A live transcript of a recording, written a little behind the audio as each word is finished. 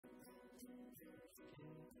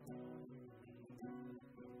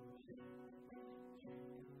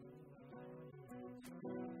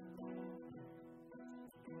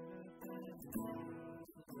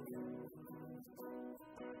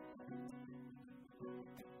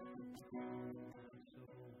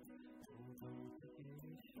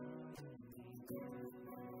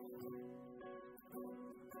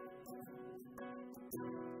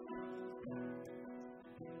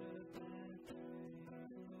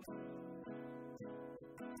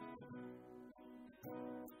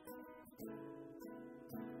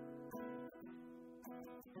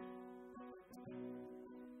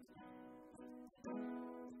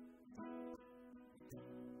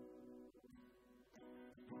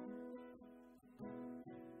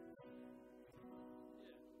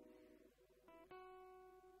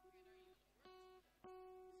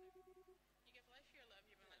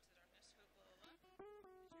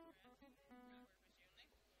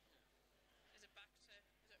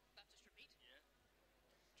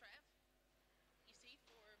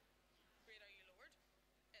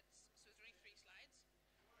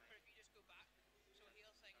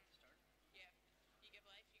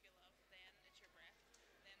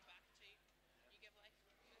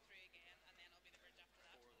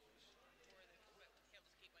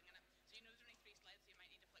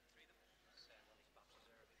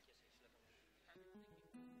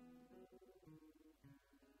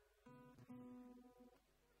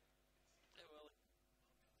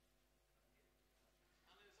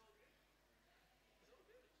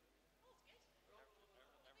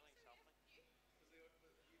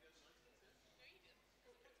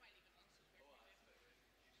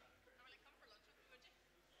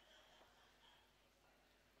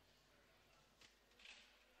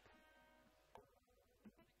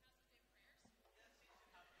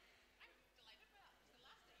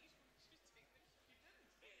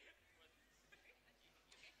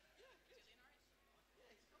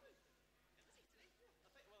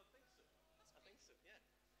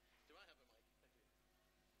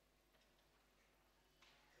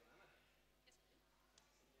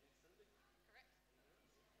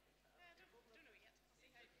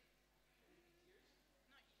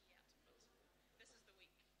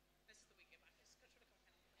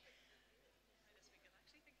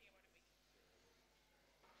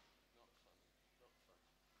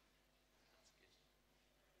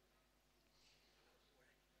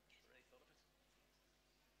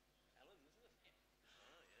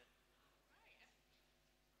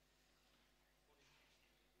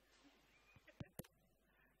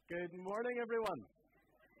Good morning, everyone.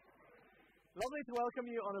 Lovely to welcome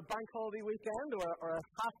you on a bank holiday weekend or a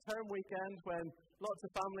half-term weekend when lots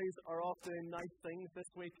of families are off doing nice things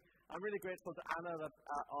this week. I'm really grateful to Anna that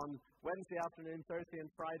on Wednesday afternoon, Thursday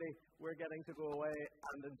and Friday, we're getting to go away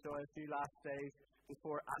and enjoy a few last days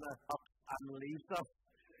before Anna up and leaves us,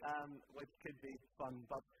 which could be fun.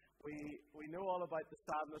 But we know all about the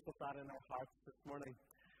sadness of that in our hearts this morning.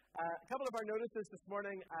 A couple of our notices this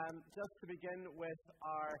morning, just to begin with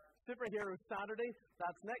our Superhero Saturday.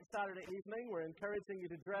 That's next Saturday evening. We're encouraging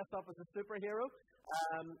you to dress up as a superhero.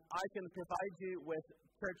 I can provide you with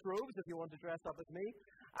church robes if you want to dress up as me.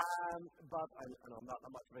 But I'm not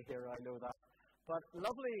much of a hero, I know that. But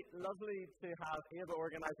lovely to have Ava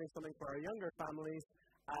organising something for our younger families.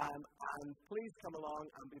 And please come along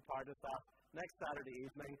and be part of that. Next Saturday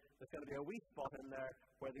evening, there's going to be a wee spot in there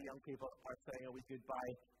where the young people are saying a wee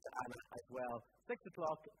goodbye to Anna as well. 6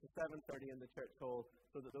 o'clock to 7:30 in the church hall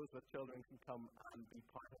so that those with children can come and be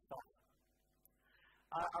part of that.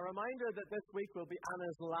 A reminder that this week will be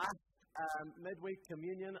Anna's last midweek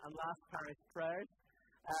communion and last parish prayers.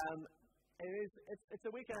 It's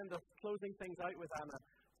a weekend of closing things out with Anna.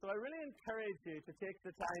 So I really encourage you to take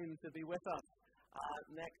the time to be with us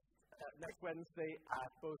next Wednesday at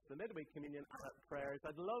both the midweek communion and at prayers.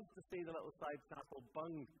 I'd love to see the little side chapel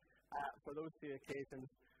bunged for those two occasions.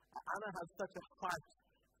 Anna has such a heart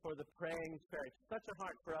for the praying church, such a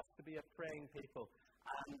heart for us to be a praying people.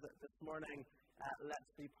 And this morning,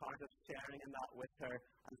 let's be part of sharing in that with her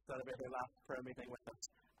and celebrate her last prayer meeting with us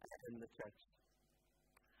in the church.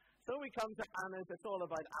 So we come to Anna's. It's all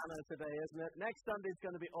about Anna today, isn't it? Next Sunday is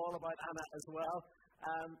going to be all about Anna as well.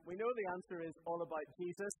 We know the answer is all about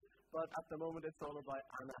Jesus, but at the moment it's all about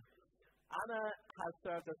Anna. Anna has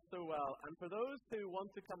served us so well, and for those who want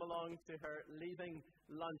to come along to her leaving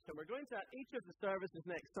lunch, and we're going to, at each of the services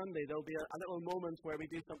next Sunday, there'll be a little moment where we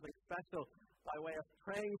do something special by way of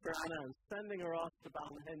praying for Anna and sending her off to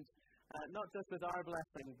Ballyhinch, not just with our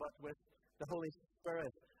blessing, but with the Holy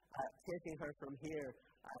Spirit taking her from here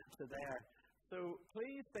to there. So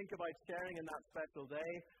please think about sharing in that special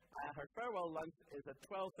day. Her farewell lunch is at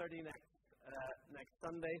 12:30 next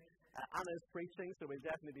Sunday. Anna is preaching, so we'll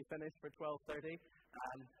definitely be finished for 12:30.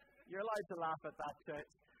 You're allowed to laugh at that, church.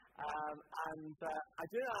 I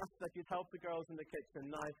do ask that you help the girls in the kitchen.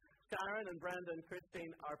 Now, Sharon and Brenda and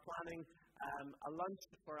Christine are planning a lunch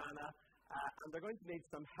for Anna, and they're going to need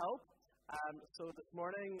some help. So this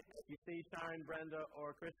morning, if you see Sharon, Brenda,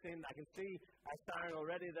 or Christine, I can see Sharon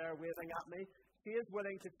already there waving at me. She is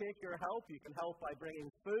willing to take your help. You can help by bringing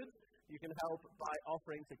food. You can help by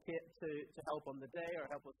offering to help on the day or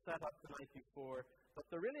help us set up the night before. But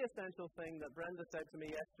the really essential thing that Brenda said to me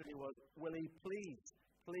yesterday was, Willie,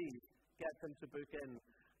 please get them to book in.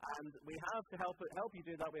 And we have to help you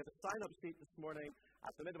do that. We have a sign-up sheet this morning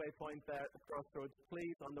at the midway point there at the crossroads.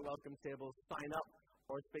 Please, on the welcome table, sign up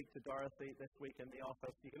or speak to Dorothy this week in the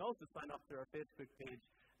office. You can also sign up through our Facebook page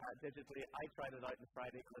digitally. I tried it out on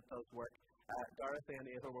Friday and it does work. Dorothy and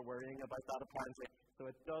Eva were worrying about that apparently, so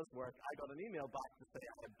it does work. I got an email back to say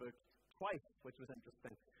I had booked twice, which was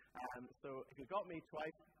interesting. So if you got me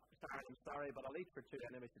twice, Sharon, I'm sorry, but I'll eat for two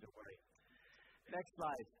anyway, so don't worry. Next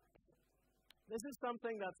slide. This is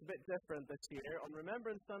something that's a bit different this year. On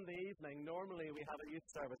Remembrance Sunday evening, normally we have a youth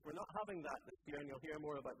service. We're not having that this year, and you'll hear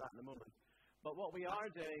more about that in a moment. But what we are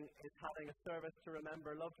doing is having a service to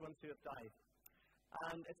remember loved ones who have died.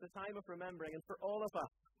 And it's a time of remembering, and for all of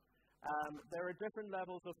us, there are different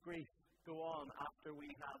levels of grief go on after we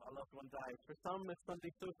have a loved one die. For some, it's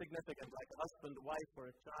something so significant, like a husband, wife, or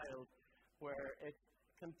a child, where it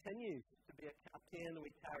continues to be a pain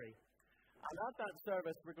we carry. And at that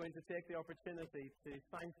service, we're going to take the opportunity to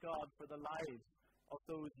thank God for the lives of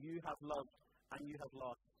those you have loved and you have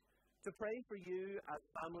lost. To pray for you as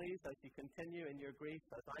families as you continue in your grief,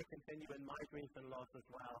 as I continue in my grief and loss as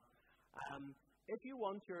well. If you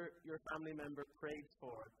want your family member prayed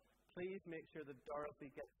for, please make sure that Dorothy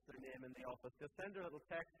gets their name in the office. Just send her a little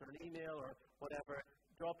text or an email or whatever,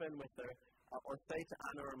 drop in with her, or say to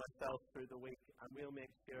Anna or myself through the week, and we'll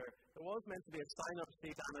make sure. There was meant to be a sign-up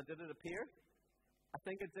sheet, Anna. Did it appear? I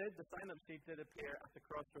think it did. The sign-up sheet did appear at the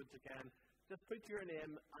crossroads again. Just put your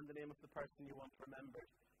name and the name of the person you want remembered,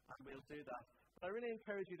 and we'll do that. But I really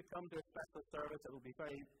encourage you to come to a special service. It will be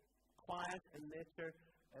very quiet in nature.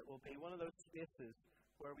 It will be one of those spaces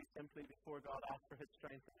where we simply, before God, ask for His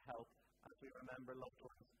strength and help as we remember loved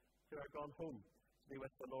ones who are gone home to be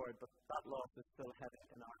with the Lord. But that loss is still heavy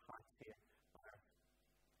in our hearts here.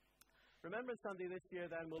 Remembrance Sunday this year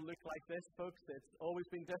then will look like this, folks. It's always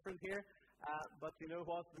been different here, but you know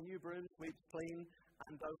what? The new broom sweeps clean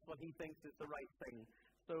and does what he thinks is the right thing.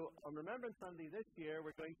 So on Remembrance Sunday this year,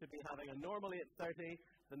 we're going to be having a normal 8:30,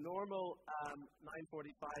 the normal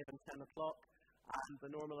 9:45 and 10 o'clock, and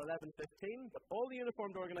the normal 11:15. But all the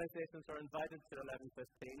uniformed organisations are invited to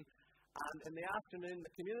 11:15. And in the afternoon,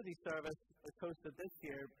 the community service is hosted this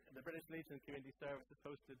year. The British Legion Community Service is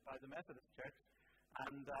hosted by the Methodist Church.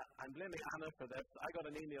 And I'm blaming Anna for this. I got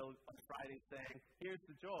an email on Friday saying, here's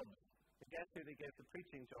the jobs. And guess who they gave the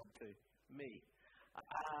preaching job to? Me.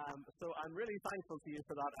 So I'm really thankful to you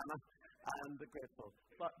for that, Anna, and grateful.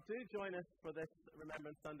 But do join us for this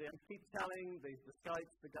Remembrance Sunday and keep telling the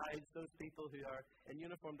scouts, the guides, those people who are in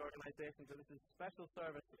uniformed organisations that this is a special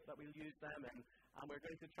service that we'll use them in. And we're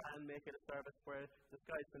going to try and make it a service where the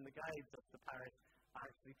scouts and the guides of the parish are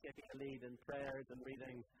actually taking a lead in prayers and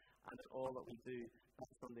readings and in all that we do on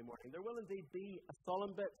Sunday morning. There will indeed be a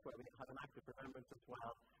solemn bit where we have an act of remembrance as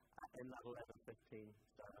well in that 11:15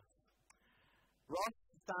 service. Ross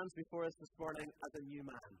stands before us this morning as a new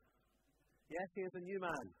man. Yes, he is a new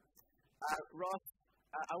man. Ross,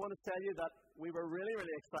 I want to tell you that we were really,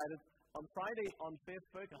 really excited. On Friday on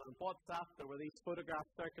Facebook and on WhatsApp, there were these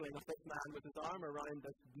photographs circling of this man with his arm around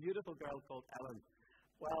this beautiful girl called Ellen.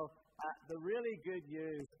 Well, the really good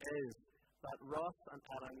news is that Ross and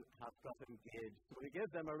Ellen have got engaged. So we give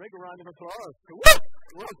them a big round of applause.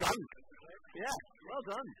 Well done. Yeah, well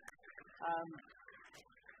done.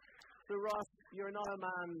 So Ross, you're not a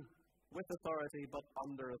man with authority, but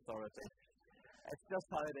under authority. It's just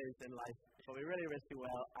how it is in life. So we really wish you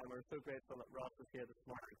well, and we're so grateful that Ross is here this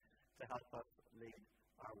morning to help us lead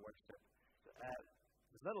our worship.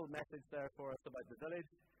 There's a little message there for us about the village.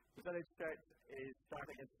 The village church is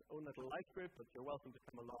starting its own little life group, but you're welcome to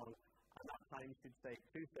come along. And that time should say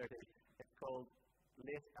 2:30. It's called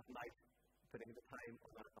Late at Night, putting the time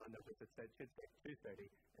on a notice. It should say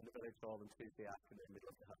 2:30 in the village hall on Tuesday afternoon. We'd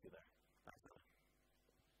love to have you there. Thanks, Anna.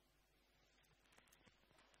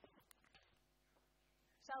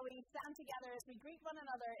 Shall we stand together as we greet one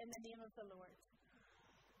another in the name of the Lord?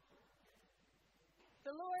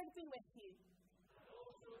 The Lord be with you.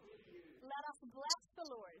 Let us bless the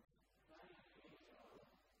Lord.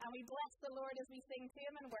 And we bless the Lord as we sing to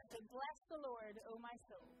Him and worship. Bless the Lord, O my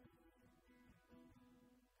soul.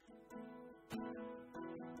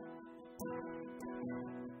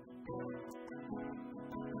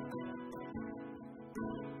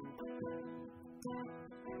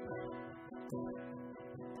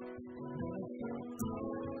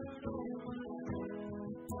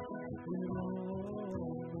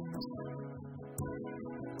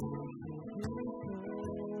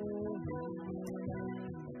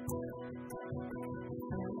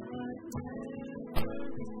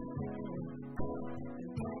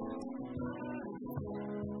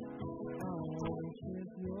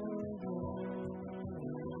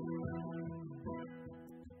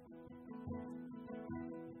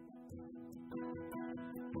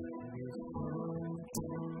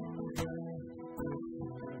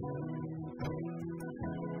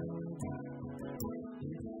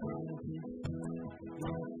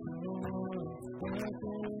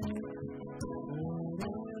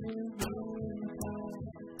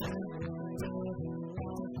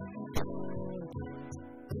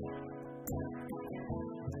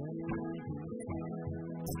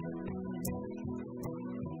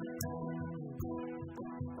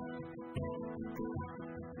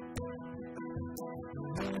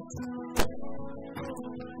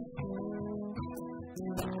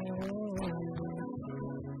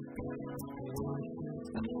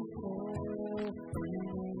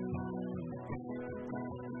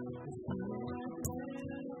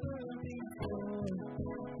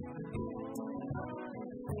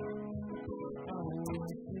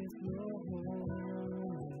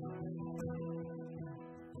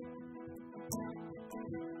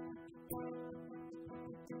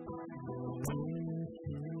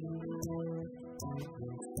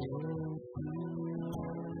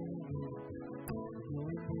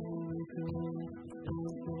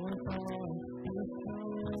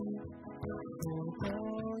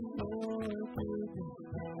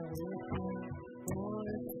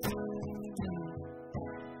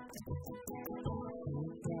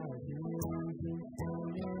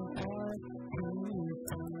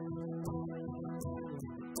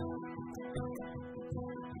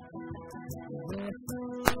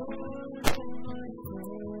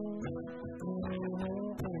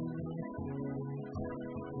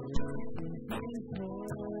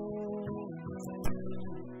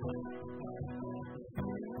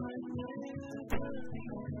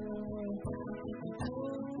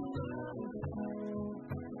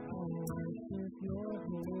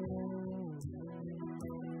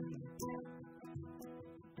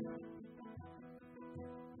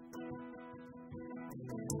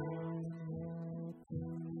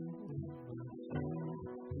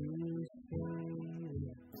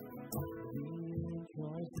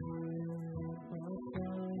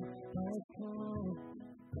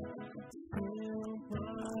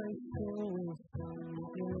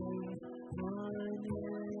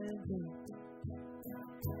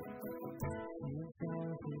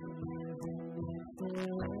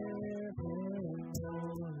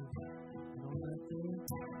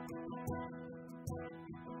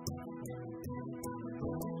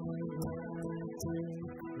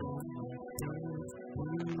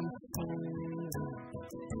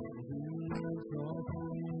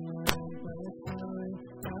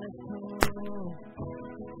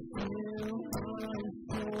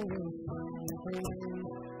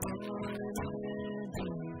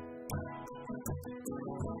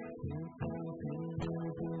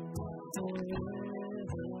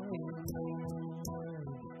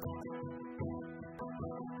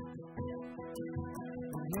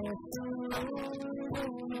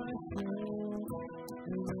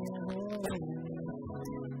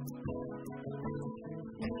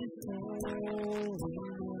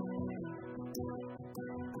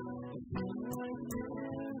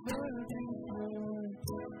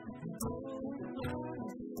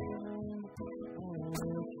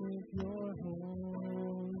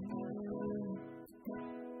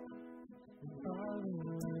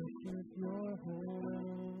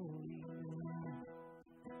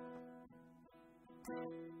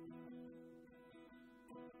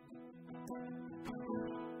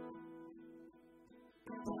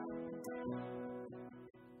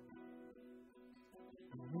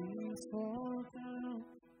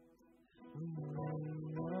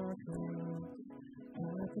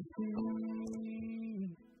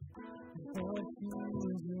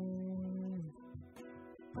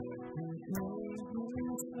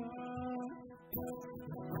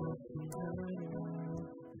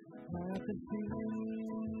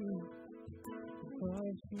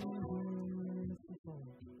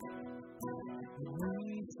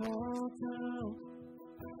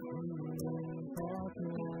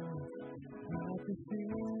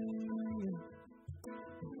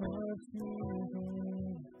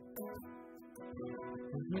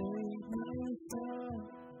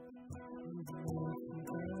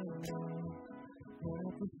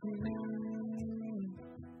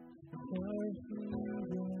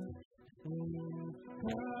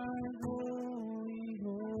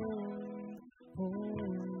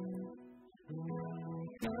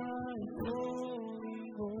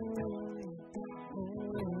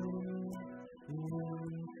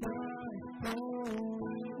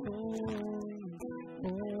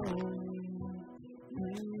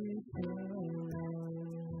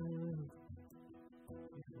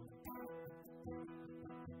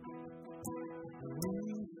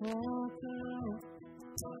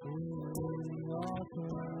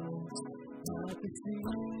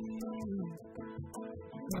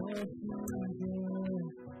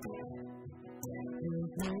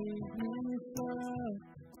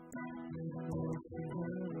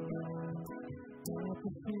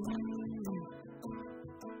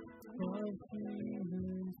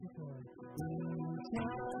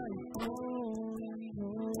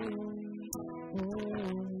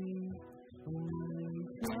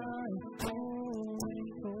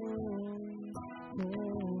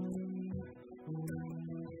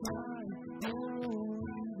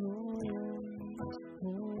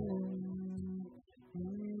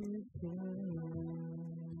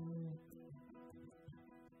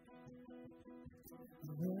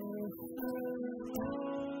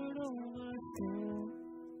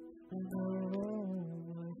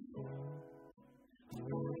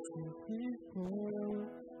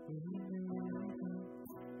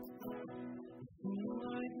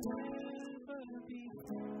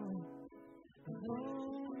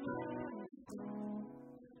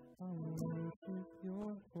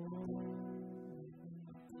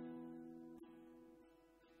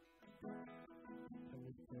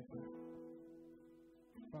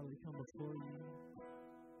 Father, we come before you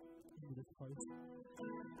into this place,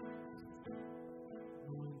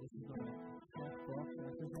 knowing this is not a soft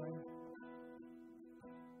exercise.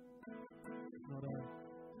 It's not a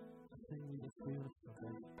thing we just do with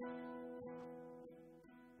something.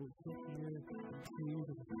 But we sit here and choose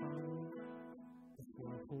as a family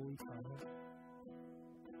before a holy Father.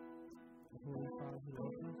 A holy Father who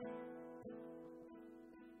loves us,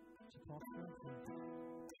 to talk to us and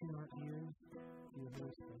tune our ears to your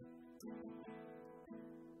Holy Spirit.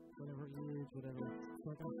 Whatever ears, whatever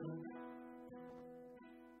circumstance,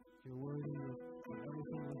 you're worthy of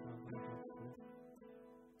everything we have in our Spirit.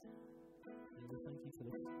 And we thank you for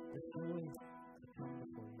this joy to come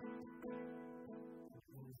before you.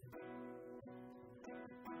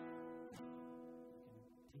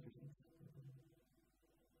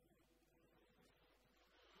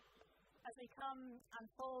 As we come and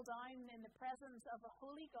fall down in the presence of a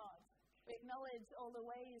holy God, we acknowledge all the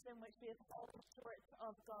ways in which we have fallen short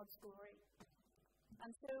of God's glory.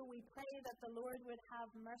 And so we pray that the Lord would have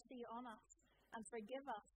mercy on us and forgive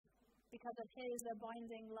us because of his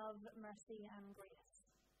abounding love, mercy, and grace.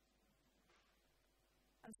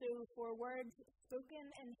 And so for words spoken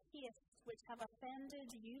in haste which have offended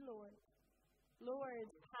you, Lord, Lord,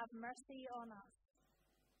 have mercy on us.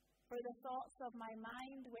 For the thoughts of my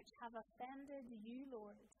mind which have offended you,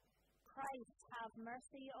 Lord, Christ, have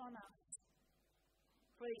mercy on us.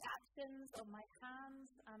 For the actions of my hands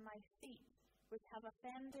and my feet which have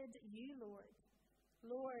offended you, Lord,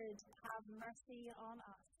 Lord, have mercy on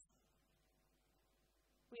us.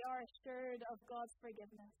 We are assured of God's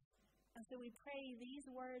forgiveness, and so we pray these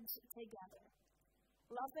words together.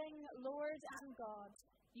 Loving Lord and God,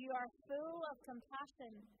 you are full of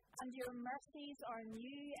compassion, and your mercies are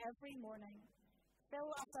new every morning.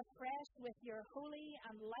 Fill us afresh with your holy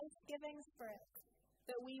and life-giving Spirit,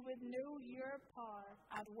 that we would know your power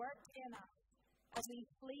at work in us, as we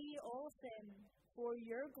flee all sin for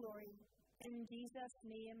your glory. In Jesus'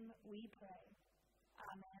 name we pray.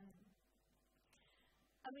 Amen.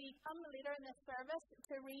 And we come later in this service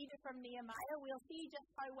to read from Nehemiah. We'll see just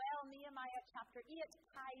how well Nehemiah chapter 8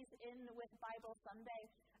 ties in with Bible Sunday.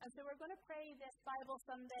 And so we're going to pray this Bible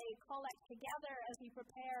Sunday collect together as we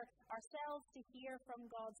prepare ourselves to hear from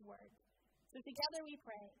God's Word. So together we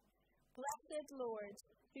pray. Blessed Lord,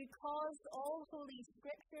 who caused all holy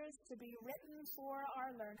scriptures to be written for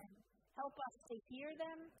our learning, help us to hear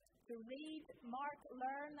them, to read, mark,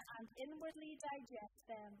 learn, and inwardly digest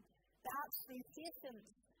them, that through patience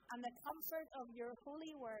and the comfort of your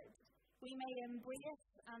holy word, we may embrace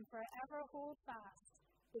and forever hold fast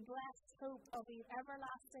the blessed hope of the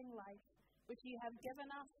everlasting life, which you have given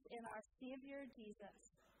us in our Saviour Jesus.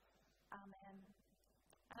 Amen.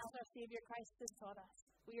 And as our Saviour Christ has taught us,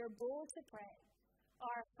 we are bold to pray.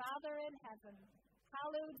 Our Father in heaven,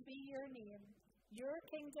 hallowed be your name. Your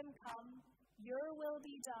kingdom come, your will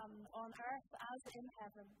be done on earth as in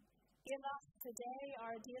heaven. Give us today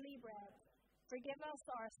our daily bread. Forgive us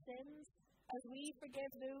our sins, as we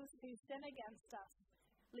forgive those who sin against us.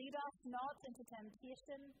 Lead us not into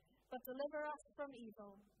temptation, but deliver us from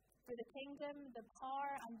evil. For the kingdom, the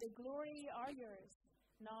power, and the glory are yours,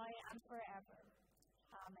 now and forever.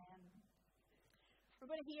 Amen. We're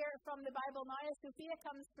going to hear from the Bible now as Sophia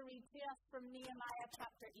comes to read to us from Nehemiah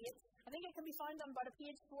chapter 8. I think it can be found on about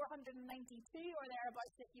page 492 or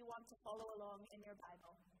thereabouts if you want to follow along in your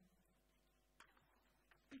Bible.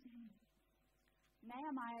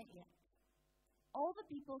 Nehemiah 8. All the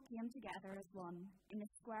people came together as one in the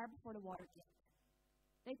square before the water gate.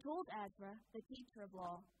 They told Ezra, the teacher of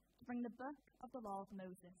law, to bring the book of the law of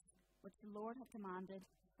Moses, which the Lord had commanded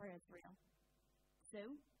for Israel. So,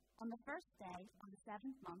 on the first day of the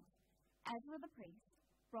 7th month, Ezra the priest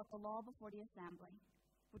brought the law before the assembly,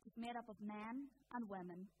 which was made up of men and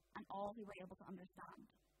women and all who were able to understand.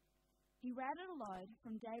 He read it aloud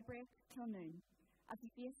from daybreak till noon, as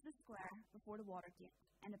he faced the square before the water gate,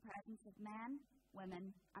 in the presence of men,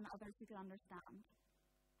 women, and others who could understand.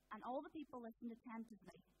 And all the people listened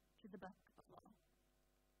attentively to the book of law.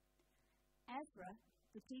 Ezra,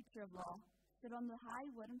 the teacher of law, stood on the high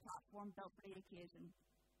wooden platform built for the occasion.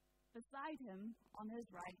 Beside him, on his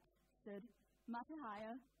right, stood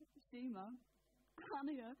Mattaniah, Shema,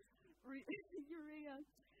 Hania, Urea,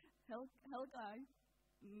 Hilgai,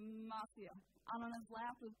 Mathia. And on his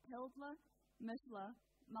left was Pilsla, Mishla,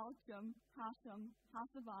 Malchum, Hashem,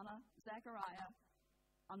 Hasavana, Zechariah,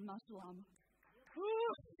 and Meshullam.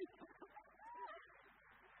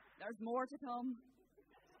 There's more to come.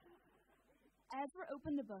 Ezra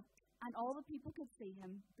opened the book, and all the people could see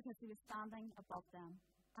him because he was standing above them.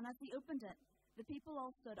 And as he opened it, the people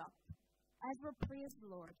all stood up. Ezra praised the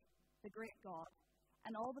Lord, the great God,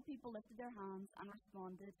 and all the people lifted their hands and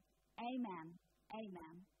responded, Amen,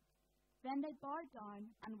 Amen. Then they bowed down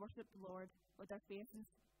and worshipped the Lord with their faces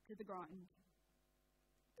to the ground.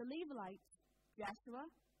 The Levites, Jeshua,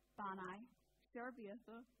 Bani, Sherebiah,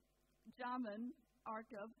 Jamin,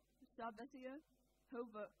 Archib, Shabbathiah,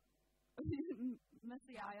 Hobah,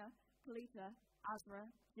 Messiah, Kalita, Azra,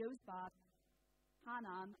 Jozbad,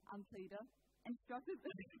 Hanan, and Pledah instructed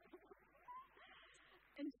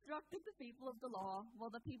the people of the law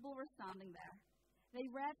while the people were standing there. They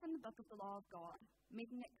read from the book of the law of God,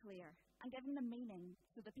 making it clear and giving the meaning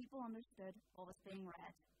so the people understood what was being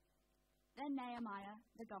read. Then Nehemiah,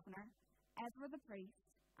 the governor, Ezra the priest,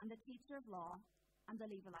 and the teacher of law, and the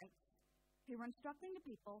Levites, who were instructing the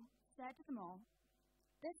people, said to them all,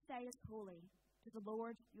 This day is holy to the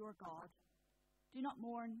Lord your God. Do not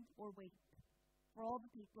mourn or weep, for all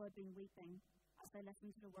the people had been weeping as they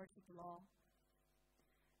listened to the words of the law.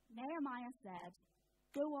 Nehemiah said,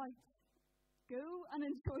 Go out, go and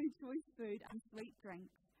enjoy choice food and sweet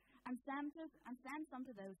drinks, and send some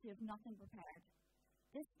to those who have nothing prepared.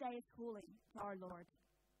 This day is holy to our Lord.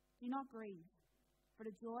 Do not grieve, for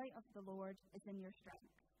the joy of the Lord is in your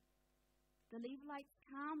strength. The Levites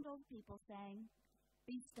calmed all the people, saying,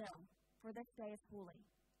 Be still, for this day is holy.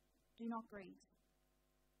 Do not grieve.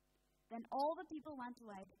 Then all the people went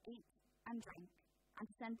away to eat and drink, and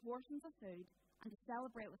to send portions of food, and to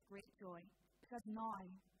celebrate with great joy, because now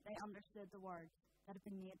they understood the words that had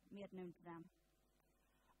been made known to them.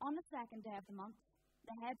 On the second day of the month,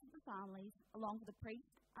 the heads of the families, along with the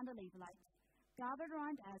priests and the Levites, gathered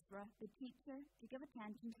around Ezra, the teacher, to give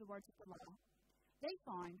attention to the words of the law. They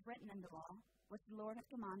found written in the law, which the Lord had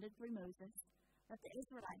commanded through Moses, that the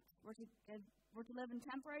Israelites were to live in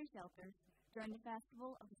temporary shelters during the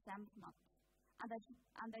festival of the 7th month, and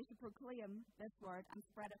they should proclaim this word and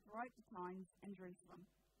spread it throughout the towns in Jerusalem.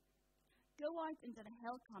 Go out into the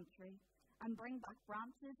hill country and bring back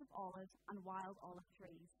branches of olive and wild olive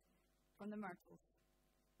trees from the myrtles,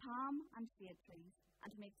 palm and shade trees, and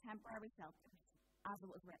to make temporary shelters, as it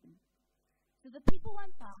was written. So the people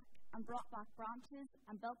went back and brought back branches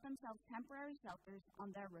and built themselves temporary shelters on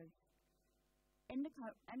their roofs, in the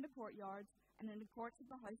courtyards and in the courts of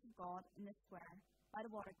the house of God in the square, by the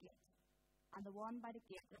water gate, and the one by the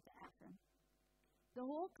gate of the Ephraim. The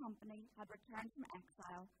whole company had returned from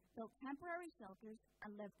exile, built temporary shelters,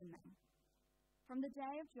 and lived in them. From the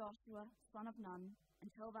day of Joshua, son of Nun,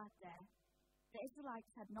 until that day, the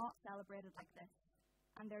Israelites had not celebrated like this,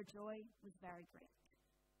 and their joy was very great.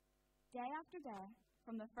 Day after day,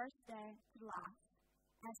 from the first day to the last,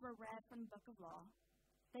 Ezra read from the book of law.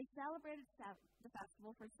 They celebrated the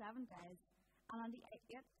festival for 7 days, and on the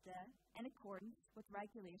 8th day, in accordance with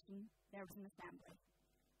regulation, there was an assembly.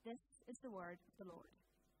 This is the word of the Lord.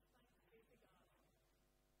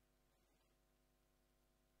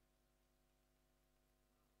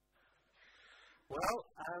 Well,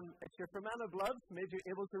 if your Fermanagh blood made you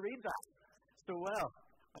able to read that so well,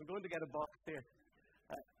 I'm going to get a box here.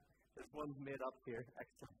 There's one made up here,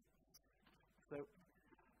 extra. So,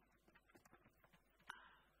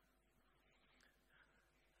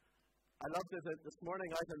 I loved it this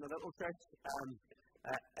morning out in the little church.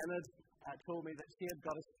 Enid told me that she had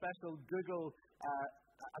got a special Google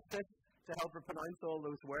assist to help her pronounce all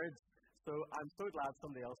those words. So I'm so glad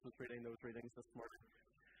somebody else was reading those readings this morning.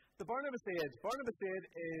 The Barnabas Aid. Barnabas Aid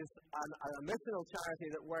is a missional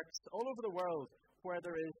charity that works all over the world where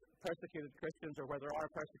there is persecuted Christians or where there are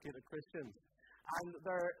persecuted Christians. And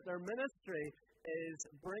their ministry is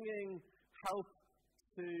bringing help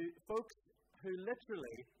to folks who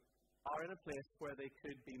literally are in a place where they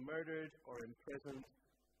could be murdered or imprisoned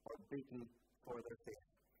or beaten for their faith.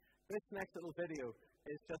 This next little video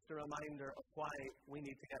is just a reminder of why we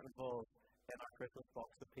need to get involved in our Christmas box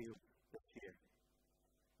appeal this year.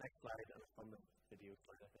 Next slide, and it's on the video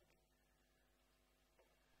slide, I think.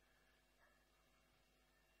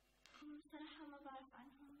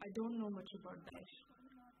 I don't know much about Daesh,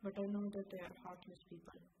 but I know that they are heartless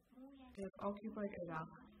people. They have occupied Iraq,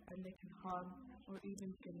 and they can harm or even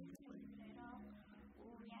kill people.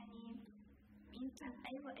 يمكن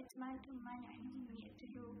أي وقت ما أنتم مانعين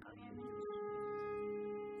يقتلوك أو يعملوا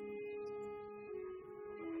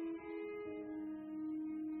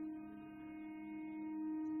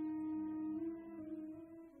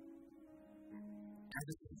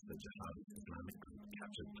the jihadist Islamic group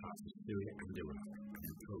captured parts of Syria and Iraq and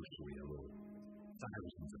imposed Sharia law.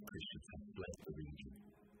 Thousands of Christians have fled the region.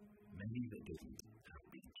 Many that didn't have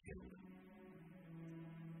been killed.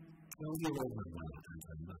 12-year-old Manuela and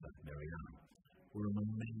her mother, Miriam, were among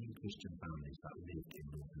many Christian families that lived in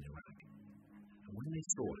northern Iraq. And when they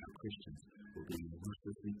saw how Christians were being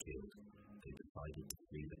ruthlessly killed, they decided to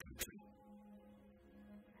flee the country.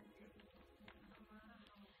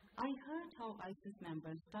 I heard how ISIS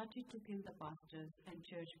members started to kill the pastors and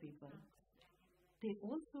church people. They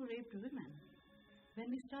also raped women.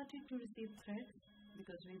 When we started to receive threats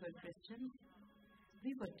because we were Christians,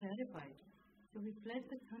 we were terrified. So we fled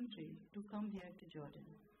the country to come here to Jordan.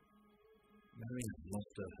 Miriam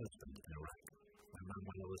lost her husband in Iraq when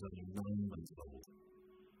Manuela was only 9 months old.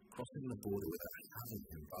 Crossing the border without having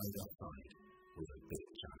him by their side was a big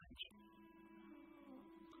challenge.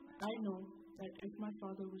 I know that if my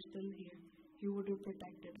father was still here, he would have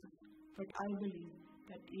protected us. But I believe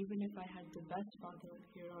that even if I had the best father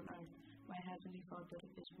here on earth, my heavenly Father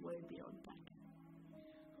is way beyond that.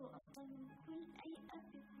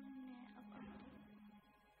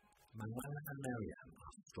 Manuela and Miriam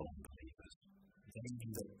are strong believers. They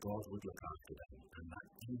knew that God would look after them and that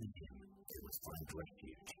in Him they would find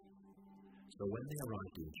refuge. So when they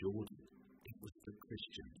arrived in Jordan, it was the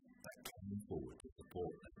Christians that came forward to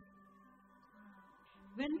support them.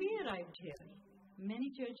 When we arrived here,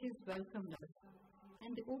 many churches welcomed us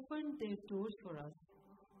and they opened their doors for us.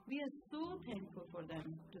 We are so thankful for them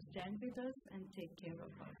to stand with us and take care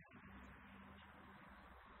of us.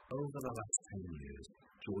 Over the last 10 years,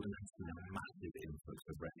 Jordan has seen a massive influx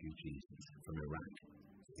of refugees from Iraq,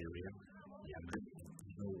 Syria, Yemen, and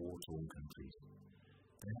other war-torn countries.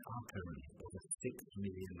 There are currently over 6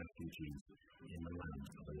 million refugees in the land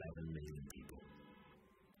of 11 million people.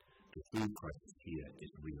 The food crisis here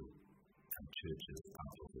is real, and churches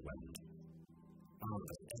are overwhelmed.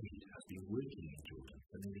 Father Aid has been working in Jordan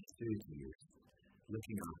for nearly 30 years,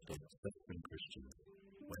 looking after suffering Christians.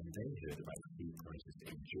 When they heard about the food crisis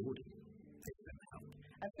in Jordan, they sent help.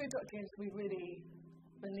 At Food.Gives, we really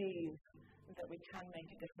believe that we can make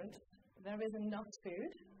a difference. There is enough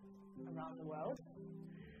food around the world,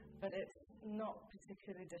 but it's not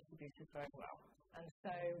particularly distributed very well. And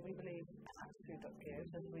so we believe at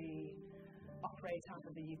Food.Gives, as we operate out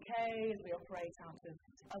of the UK, as we operate out of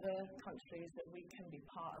other countries, that we can be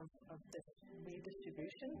part of this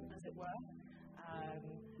redistribution, as it were.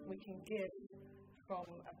 We can give from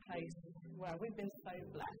a place where we've been so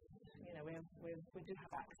blessed. You know, we do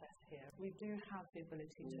have access here. We do have the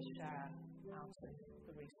ability to share out of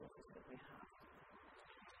the resources that we have.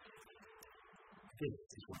 This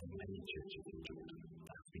is one of many churches in Jordan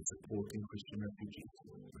that have been supporting Christian refugees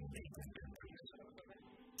from neighbouring countries.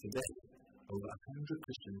 Today, over 100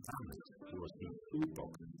 Christian families will receive food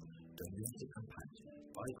boxes donated and packed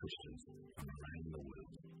by Christians from around the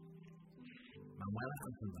world. Manuela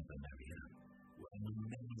and her mother Miriam were among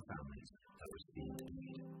many families that received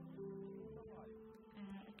aid.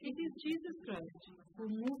 It is Jesus Christ who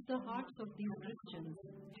moved the hearts of these Christians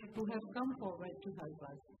who have come forward to help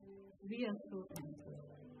us. We are so thankful.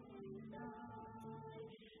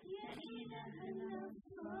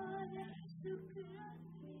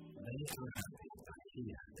 They are happy that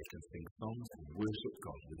here they can sing songs and worship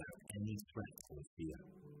God without any threat or fear.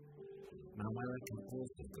 Manuela can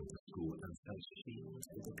also go to school and says she wants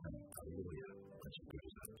to become a lawyer when she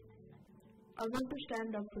grows up. I want to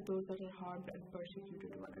stand up for those that are harmed and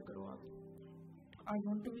persecuted when I grow up. I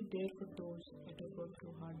want to be there for those that are going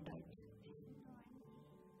through hard times.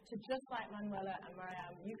 So just like Manuela and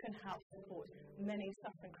Miriam, you can help support many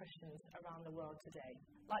suffering Christians around the world today.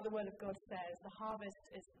 Like the Word of God says, the harvest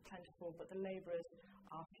is plentiful, but the labourers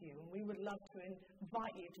are few. And we would love to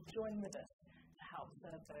invite you to join with us to help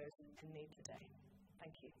serve those in need today.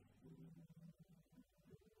 Thank you.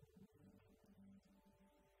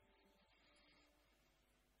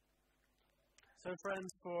 So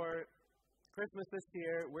friends, for Christmas this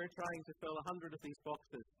year, we're trying to fill 100 of these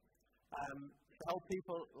boxes to help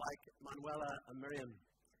people like Manuela and Miriam.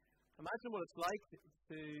 Imagine what it's like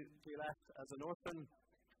to be left as an orphan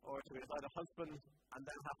or to be without a husband and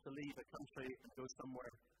then have to leave a country and go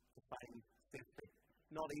somewhere to find safety.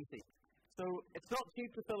 Not easy. So it's not cheap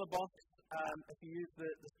to fill a box if you use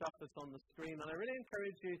the stuff that's on the screen. And I really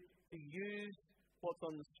encourage you to use what's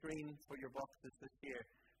on the screen for your boxes this year.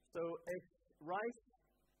 So it's rice,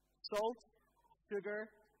 salt, sugar,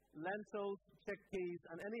 lentils, chickpeas,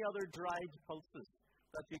 and any other dried pulses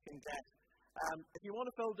that you can get. If you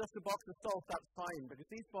want to fill just a box of salt, that's fine, because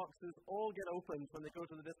these boxes all get opened when they go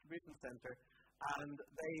to the distribution centre, and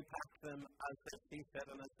they pack them as they see fit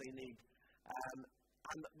and as they need.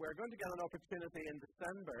 And we're going to get an opportunity in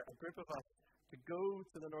December, a group of us, to go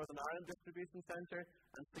to the Northern Ireland Distribution Centre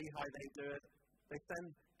and see how they do it. They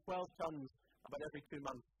send 12 tons about every 2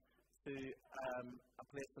 months to a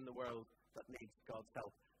place in the world that needs God's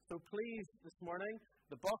help. So please, this morning,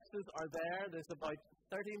 the boxes are there. There's about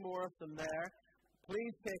 30 more of them there.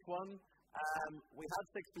 Please take one. We have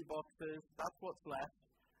 60 boxes. That's what's left.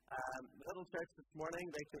 The little church this morning,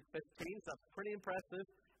 they took 15. So that's pretty impressive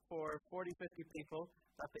for 40, 50 people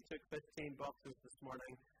that they took 15 boxes this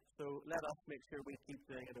morning. So let us make sure we keep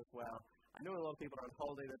doing it as well. I know a lot of people are on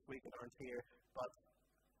holiday this week and aren't here, but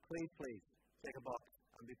please, take a box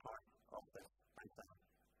and be part of this. Thanks, Sam.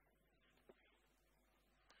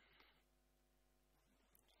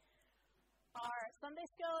 Our Sunday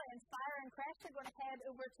School Inspire and Crash are going to head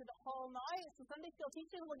over to the hall now. So Sunday School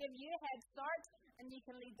teachers will give you a head start and you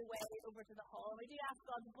can lead the way over to the hall. And we do ask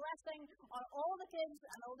God's blessing on all the kids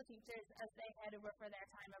and all the teachers as they head over for their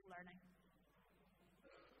time of learning.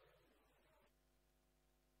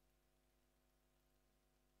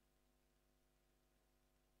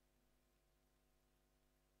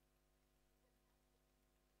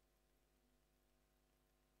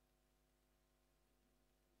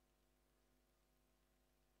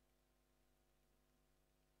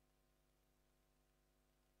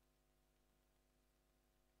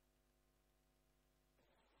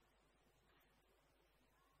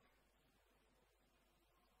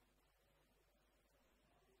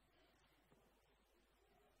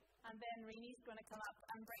 And then Reenie's going to come up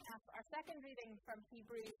and bring us our second reading from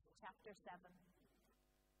Hebrews chapter 7.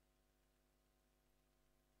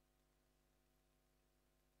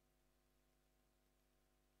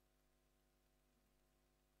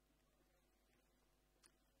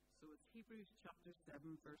 So it's Hebrews chapter 7,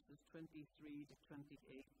 verses 23 to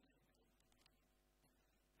 28.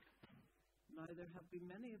 Now there have been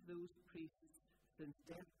many of those priests since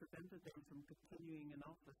death prevented them from continuing in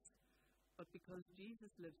office. But because Jesus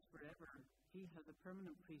lives forever, he has a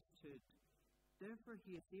permanent priesthood. Therefore,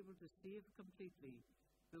 he is able to save completely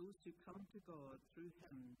those who come to God through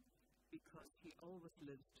him, because he always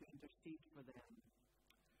lives to intercede for them.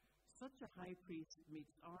 Such a high priest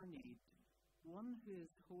meets our need, one who is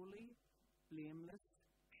holy, blameless,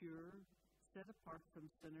 pure, set apart from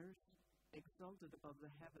sinners, exalted above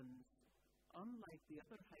the heavens. Unlike the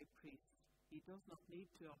other high priests, he does not need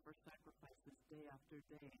to offer sacrifices day after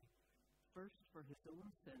day, first for his own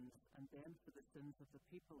sins and then for the sins of the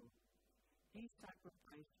people. He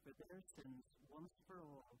sacrificed for their sins once for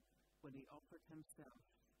all when he offered himself.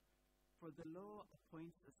 For the law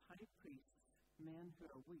appoints as high priests men who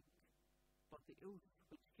are weak, but the oath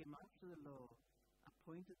which came after the law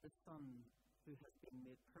appointed the Son who has been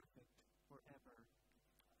made perfect forever.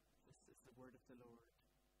 This is the word of the Lord.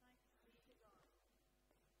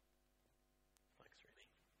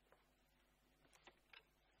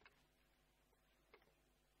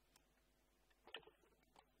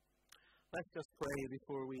 Let's just pray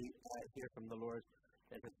before we hear from the Lord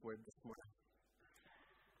in his word this morning.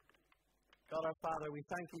 God our Father, we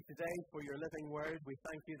thank you today for your living word. We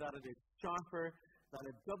thank you that it is sharper than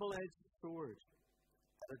a double-edged sword,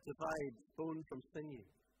 that it divides bone from sinew.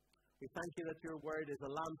 We thank you that your word is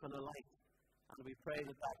a lamp and a light, and we pray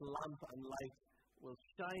that that lamp and light will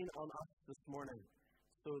shine on us this morning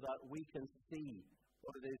so that we can see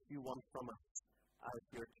what it is you want from us as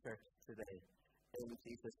your church today. In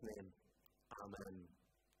Jesus' name. Amen.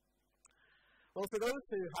 Well, for those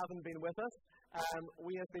who haven't been with us,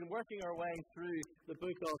 we have been working our way through the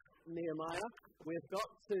book of Nehemiah. We've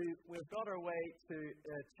got our way to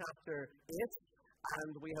chapter 8,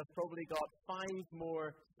 and we have probably got 5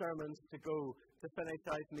 more sermons to go to finish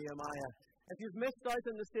out Nehemiah. If you've missed out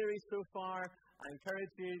in the series so far, I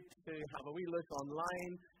encourage you to have a wee look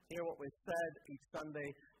online, hear what we've said each Sunday,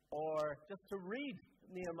 or just to read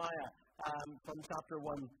Nehemiah from chapter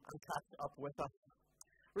 1 and catch up with us.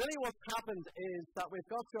 Really what's happened is that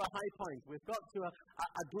we've got to a high point. We've got to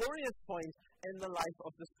a glorious point in the life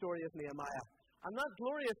of the story of Nehemiah. And that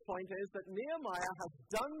glorious point is that Nehemiah has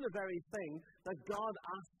done the very thing that God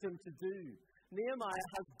asked him to do. Nehemiah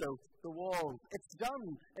has built the wall. It's done.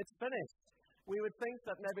 It's finished. We would think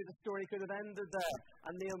that maybe the story could have ended there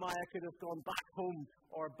and Nehemiah could have gone back home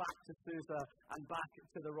or back to Susa and back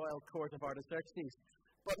to the royal court of Artaxerxes.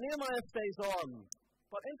 But Nehemiah stays on.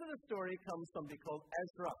 But into the story comes somebody called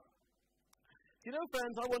Ezra. You know,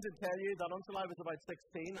 friends, I want to tell you that until I was about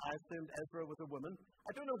 16, I assumed Ezra was a woman.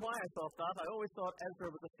 I don't know why I thought that. I always thought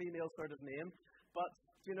Ezra was a female sort of name. But,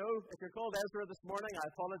 you know, if you're called Ezra this morning, I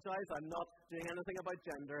apologize. I'm not doing anything about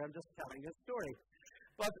gender. I'm just telling you a story.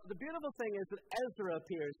 But the beautiful thing is that Ezra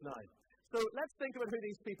appears now. So let's think about who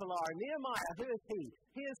these people are. Nehemiah, who is he?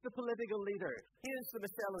 He is the political leader. He is the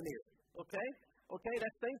Miscellany. Okay? Okay,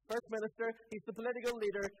 let's think. First minister, he's the political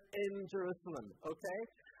leader in Jerusalem. Okay?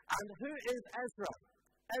 And who is Ezra?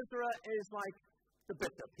 Ezra is like the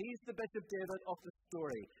bishop. He's the Bishop David of the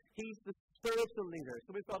story. He's the spiritual leader.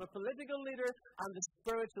 So we've got a political leader and a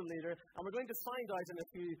spiritual leader. And we're going to find out in a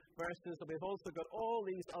few verses that we've also got all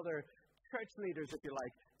these other church leaders, if you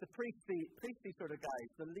like, the priestly sort of guys,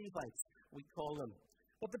 the Levites, we call them.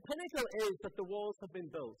 But the pinnacle is that the walls have been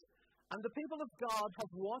built. And the people of God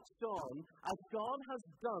have watched on as God has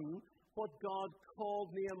done what God called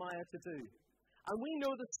Nehemiah to do. And we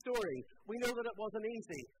know the story. We know that it wasn't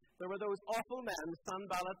easy. There were those awful men,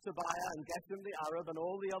 Sanballat, Tobiah, and Geshem the Arab, and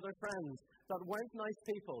all the other friends that weren't nice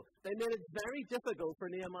people. They made it very difficult for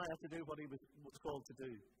Nehemiah to do what he was called to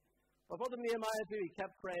do. But what did Nehemiah do? He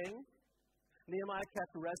kept praying. Nehemiah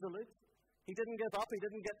kept resolute. He didn't give up. He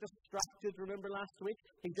didn't get distracted. Remember last week?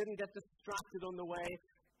 He didn't get distracted on the way.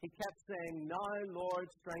 He kept saying, "Now, Lord,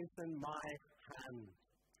 strengthen my hand."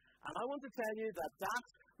 And I want to tell you that that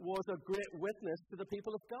was a great witness to the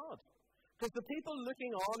people of God. Because the people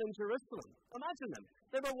looking on in Jerusalem, imagine them.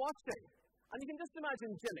 They were watching. And you can just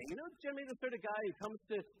imagine Jimmy. You know Jimmy, the sort of guy who comes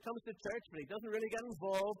to church, but he doesn't really get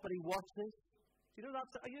involved, but he watches. Do you know that?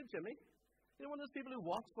 Are you Jimmy? You know one of those people who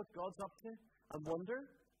watch what God's up to and wonder,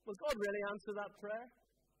 will God really answer that prayer?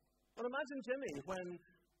 Well, imagine Jimmy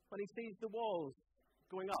when he sees the walls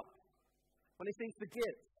going up, when he sees the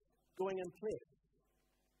gates going in place.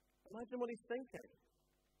 Imagine what he's thinking.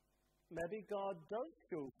 Maybe God does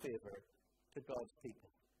show favour to God's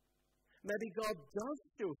people. Maybe God does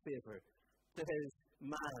show favour to his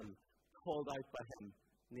man called out by him,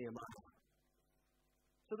 Nehemiah.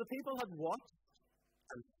 So the people had watched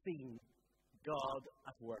and seen God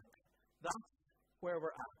at work. That's where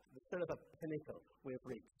we're at, the sort of a pinnacle we've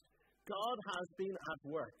reached. God has been at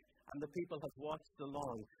work, and the people have watched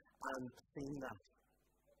along and seen that.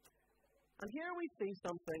 And here we see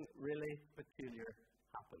something really peculiar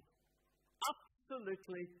happen.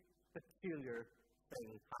 Absolutely peculiar thing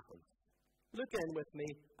happens. Look in with me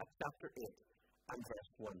at chapter 8 and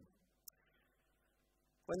verse 1.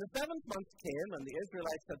 When the 7th month came and the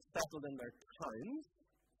Israelites had settled in their towns,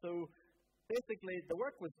 so basically the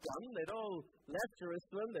work was done. They'd all left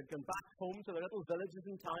Jerusalem. They'd gone back home to their little villages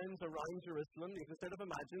and towns around Jerusalem. You can sort of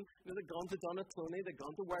imagine. They'd gone to Donatoni, they'd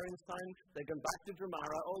gone to Warrenstown, they'd gone back to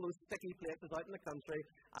Dramara, all those sticky places out in the country.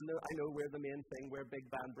 And I know we're the main thing. We're Big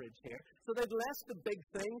Band Bridge here. So they'd left the big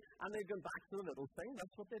thing and they'd gone back to the little thing.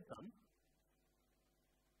 That's what they'd done.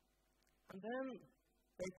 And then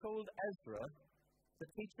they told Ezra, the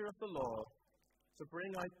teacher of the law, to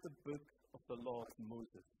bring out the book of the law of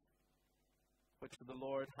Moses, which the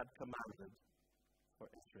Lord had commanded for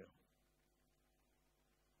Israel.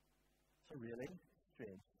 It's a really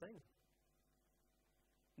strange thing.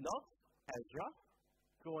 Not Ezra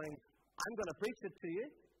going, "I'm going to preach it to you."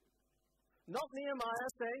 Not Nehemiah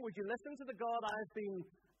saying, "Would you listen to the God I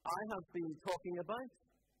have been talking about?"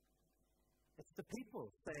 It's the people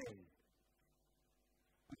saying,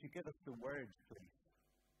 "Would you give us the words, please?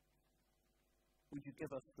 Would you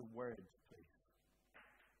give us the words, please?"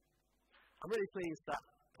 I'm really pleased that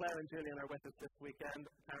Claire and Julian are with us this weekend.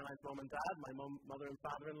 Caroline's mum and dad, my mother and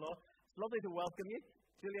father-in-law. It's lovely to welcome you.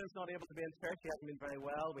 Julian's not able to be in church. He hasn't been very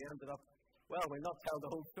well. We ended up, well, we'll not tell the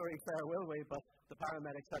whole story, Claire, will we? But the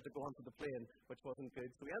paramedics had to go onto the plane, which wasn't good.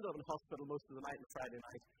 So we ended up in hospital most of the night on Friday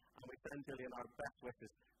night. And we send Julian our best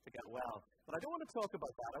wishes to get well. But I don't want to talk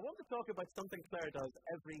about that. I want to talk about something Claire does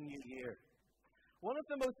every New Year. One of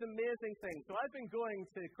the most amazing things. So I've been going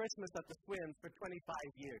to Christmas at the Swains for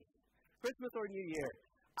 25 years. Christmas or New Year.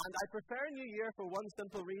 And I prefer New Year for one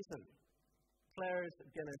simple reason. Claire's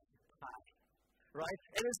Guinness pie. Right?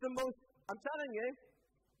 It is the most, I'm telling you,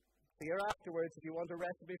 the year afterwards, if you want a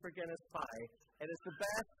recipe for Guinness pie, it is the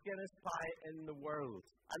best Guinness pie in the world.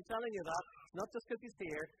 I'm telling you that, not just because he's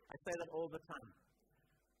here, I say that all the time.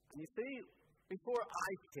 And you see, before I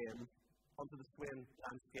came onto the Swain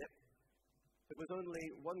landscape, there was only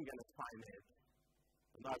one Guinness pie made.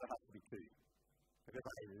 And now there has to be two. Because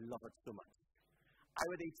I love it so much. I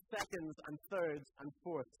would eat seconds and thirds and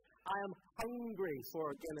fourths. I am hungry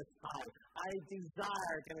for Guinness pie. I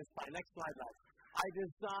desire Guinness pie. Next slide, lads. I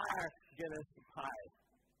desire Guinness pie.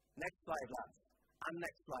 Next slide, lads. And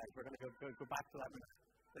next slide. We're going to go back to that minute.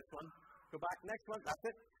 This one. Go back. Next one. That's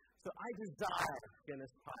it. So I desire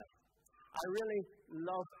Guinness pie. I really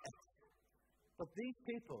love it. But these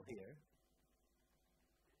people here,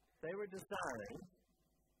 they were desiring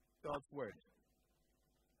God's Word.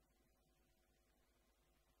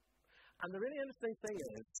 And the really interesting thing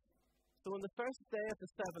is, So on the first day of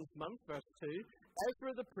the 7th month, verse 2,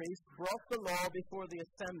 Ezra the priest brought the law before the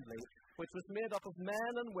assembly, which was made up of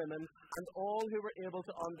men and women and all who were able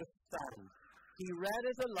to understand. He read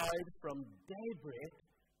it aloud from daybreak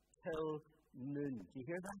till noon. Do you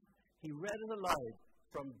hear that? He read it aloud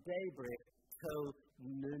from daybreak till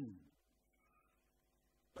noon.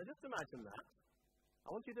 Now just imagine that. I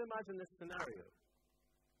want you to imagine this scenario.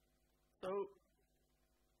 So,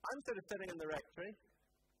 I'm sort of sitting in the rectory.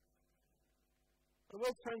 And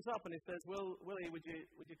Will turns up and he says, Willie, would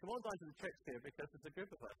you come on down to the church here because there's a group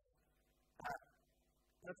of us.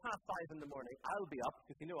 It's 5:30 in the morning. I'll be up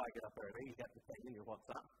because you know I get up early. You get the thing in your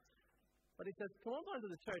WhatsApp. But he says, come on down to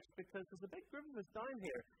the church because there's a big group of us down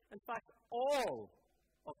here. In fact, all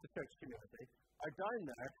of the church community are down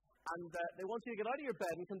there and they want you to get out of your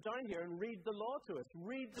bed and come down here and read the law to us,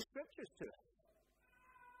 read the scriptures to us.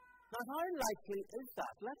 Now, how likely is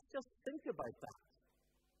that? Let's just think about that.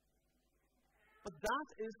 But that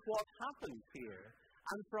is what happens here.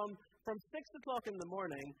 And from 6 o'clock in the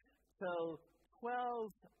morning till 12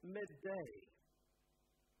 midday,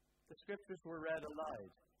 the scriptures were read aloud.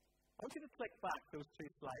 I want you to click back those 2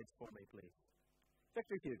 slides for me, please.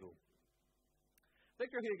 Victor Hugo.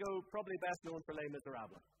 Victor Hugo, probably best known for Les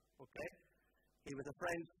Miserables. Okay? He was a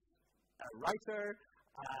French writer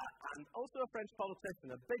and also a French politician,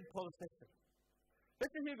 a big politician.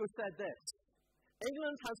 Victor Hugo said this: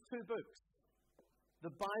 England has 2 books,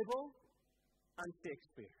 the Bible and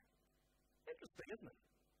Shakespeare. Interesting, isn't it?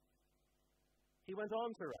 He went on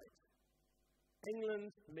to write,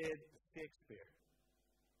 England made Shakespeare,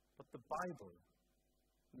 but the Bible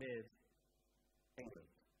made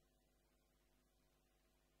England.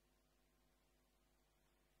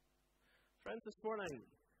 Friends, this morning,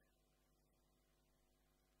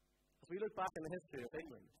 as we look back in the history of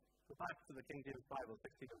England, go back to the King James Bible,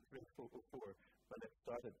 1604, when it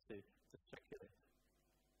started to circulate.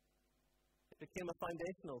 It became a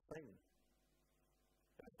foundational thing.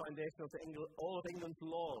 It was foundational to all of England's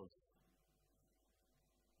laws.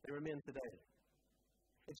 They remain today.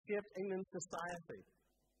 It shaped England's society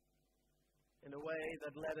in a way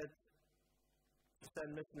that led it to send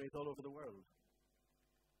missionaries all over the world.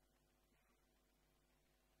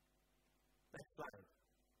 Next slide.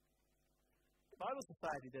 The Bible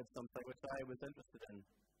Society did something which I was interested in.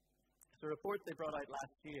 It's a report they brought out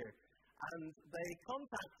last year, and they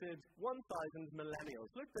contacted 1,000 millennials.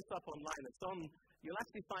 Look this up online. It's on. You'll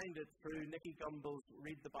actually find it through Nicky Gumbel's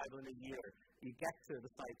Read the Bible in a Year. You get to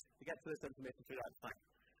the site. You get to this information through that site.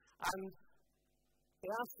 And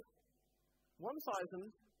they asked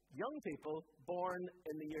 1,000 young people born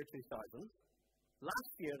in the year 2000.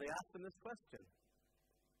 Last year, they asked them this question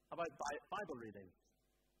about Bible reading.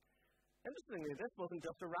 Interestingly, this wasn't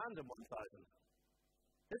just a random 1,000.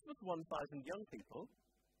 This was 1,000 young people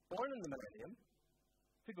born in the millennium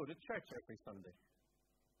to go to church every Sunday.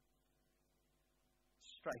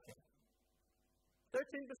 Striking.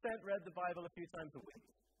 13% read the Bible a few times a week.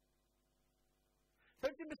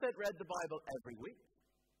 13% read the Bible every week.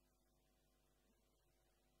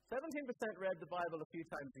 17% read the Bible a few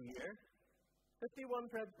times a year.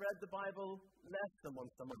 51% read the Bible less than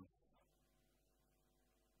once a month.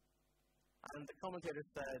 And the commentator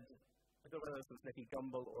said, I don't know whether this was Nicky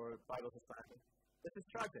Gumbel or Bible Society, this is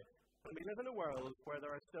tragic. When we live in a world where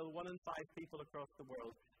there are still 1 in 5 people across the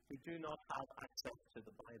world who do not have access to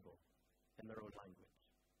the Bible in their own language.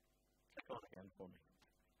 Click on again for me.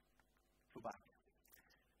 Go back.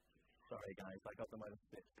 Sorry guys, I got them out of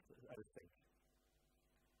sync.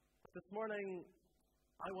 But this morning,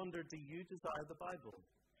 I wonder, do you desire the Bible?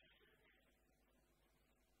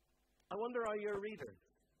 I wonder, are you a reader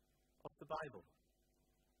of the Bible?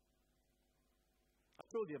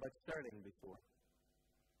 I've told you about Sterling before.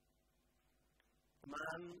 A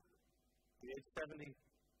man, the age 77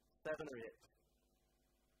 or 8,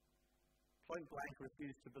 point blank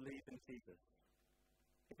refused to believe in Jesus.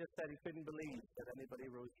 He just said he couldn't believe that anybody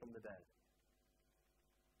rose from the dead.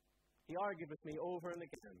 He argued with me over and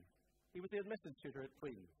again. He was the admissions tutor at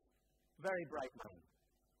Queen's. Very bright man.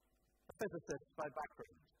 A physicist by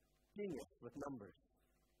background. Genius with numbers.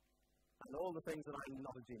 And all the things that I'm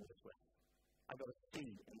not a genius with. I got a C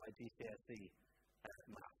in my GCSE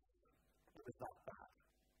math. It was that bad.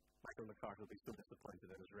 Michael McCarthy will be so disappointed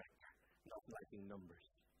in his rector, not liking numbers.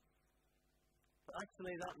 But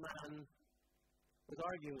actually that man was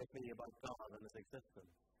arguing with me about God and his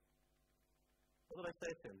existence. What did I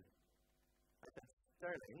say to him? I said,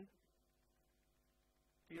 Sterling,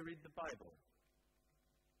 do you read the Bible?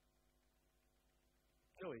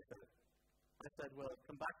 No, he said. I said, well,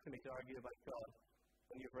 come back to me to argue about God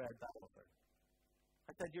when you've read that author.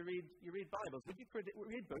 I said, you read Bibles. Would you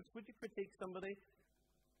read books? Would you critique somebody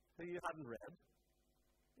who you hadn't read?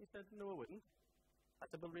 He said, no, I wouldn't. I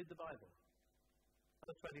said, well, read the Bible.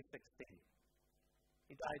 That was 2016.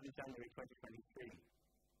 He died in January 2023,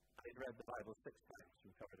 and he'd read the Bible 6 times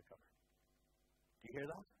from cover to cover. Do you hear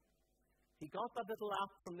that? He got that little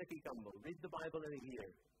app from Nicky Gumbel, read the Bible in a year,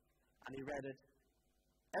 and he read it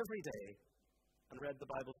every day and read the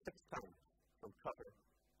Bible 6 times from cover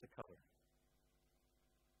to cover.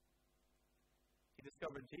 He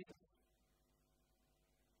discovered Jesus,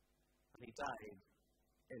 and he died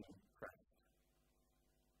in Christ.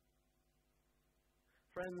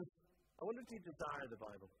 Friends, I wonder if you desire the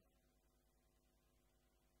Bible.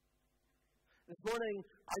 This morning,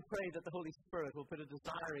 I pray that the Holy Spirit will put a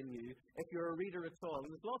desire in you if you're a reader at all.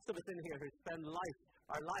 And there's lots of us in here who spend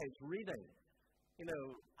our lives reading. You know,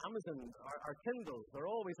 Amazon, our Kindles, they're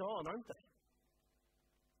always on, aren't they?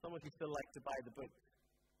 Some of you still like to buy the book.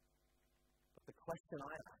 But the question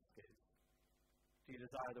I ask is, do you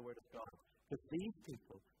desire the Word of God? Because these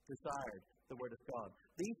people desired the Word of God.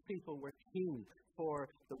 These people were keen for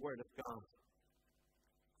the Word of God.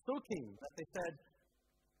 So keen that they said,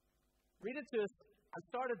 read it to us and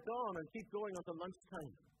start at dawn and keep going until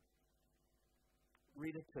lunchtime.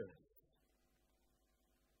 Read it to us.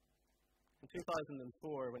 In 2004,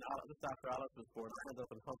 just after Alice was born, I ended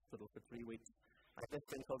up in hospital for 3 weeks. I had this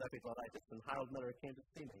thing called epiglottitis, and Harold Miller came to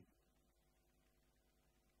see me.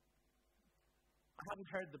 I hadn't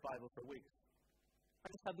heard the Bible for weeks.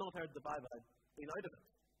 I just had not heard the Bible. I'd been out of it.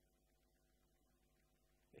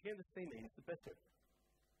 He came to see me. He's the bishop.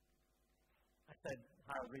 I said,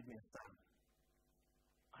 Harold, read me a psalm.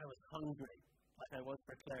 I was hungry, like I was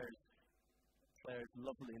for Claire's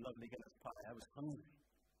lovely, lovely Guinness pie. I was hungry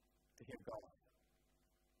to hear God.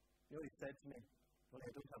 You know what he said to me? Well, I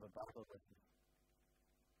don't have a Bible with me.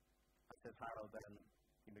 I said, Harold, then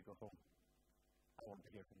you may go home. I want to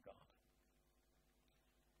hear from God.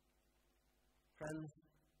 Friends,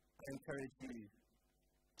 I encourage you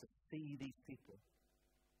to see these people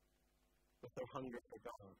with their hunger for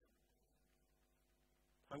God.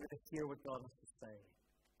 Hunger to hear what God has to say.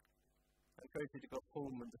 I encourage you to go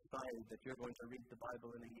home and decide that you're going to read the Bible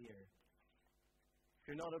in a year. If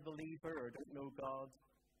you're not a believer or don't know God,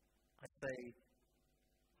 I say,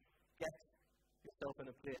 get yourself in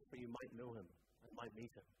a place where you might know Him and might meet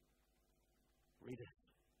Him. Read it.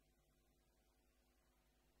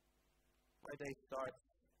 My day starts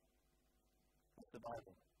with the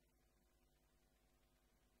Bible.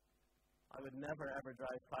 I would never ever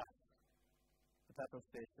drive past the petrol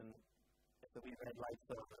station if the wee red lights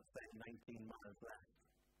on and say 19 miles left.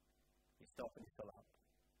 You stop and you fill up.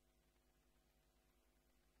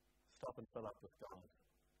 Stop and fill up with God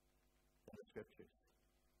in the Scriptures.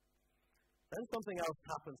 Then something else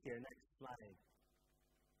happens here. Next slide.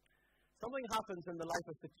 Something happens in the life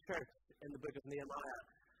of the church in the book of Nehemiah.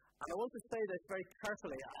 And I want to say this very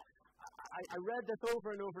carefully. I read this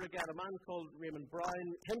over and over again. A man called Raymond Brown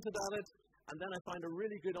hinted at it, and then I found a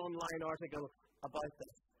really good online article about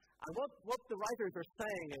this. And what the writers are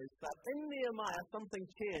saying is that in Nehemiah, something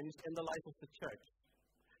changed in the life of the church.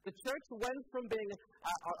 The church went from being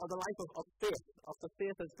the life of the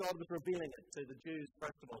faith as God was revealing it to the Jews,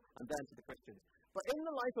 first of all, and then to the Christians. But in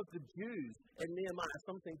the life of the Jews in Nehemiah,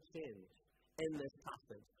 something changed in this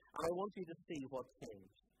passage. And I want you to see what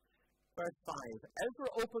changed. Verse 5, Ezra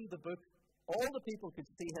opened the book. All the people could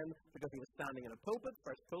see him because he was standing in a pulpit,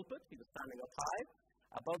 first pulpit. He was standing up high,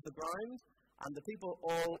 above the ground. And the people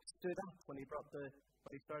all stood up when he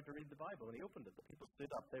started to read the Bible. When he opened it, the people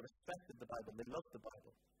stood up. They respected the Bible. They loved the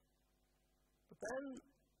Bible. But then,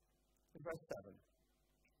 in verse 7,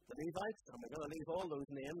 the Levites, and we're going to leave all those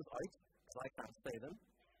names out, because I can't say them,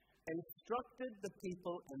 instructed the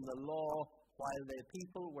people in the law while the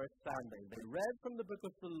people were standing. They read from the book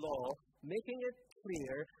of the law, making it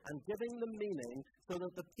clear and giving the meaning so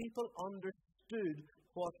that the people understood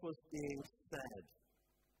what was being said.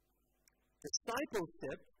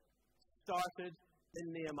 Discipleship started in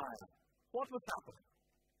Nehemiah. What was happening?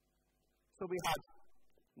 So we had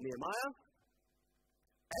Nehemiah,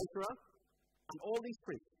 Ezra, and all these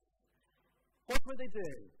priests. What were they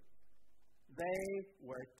doing? They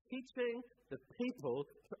were teaching the people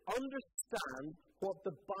to understand what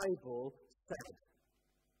the Bible said.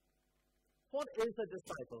 What is a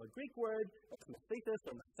disciple? A Greek word, it's mathetes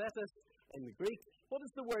or mathetes in the Greek. What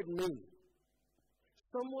does the word mean?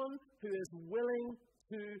 Someone who is willing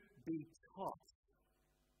to be taught.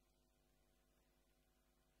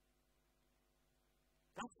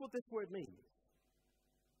 That's what this word means.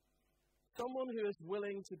 Someone who is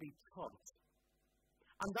willing to be taught.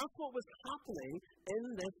 And that's what was happening in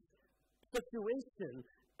this situation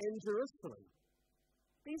in Jerusalem.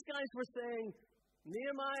 These guys were saying,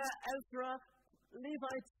 Nehemiah, Ezra,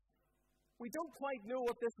 Levites, we don't quite know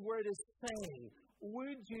what this word is saying.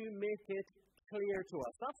 Would you make it clear to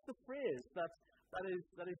us? That's the phrase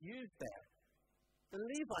that is used there. The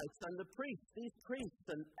Levites and the priests, these priests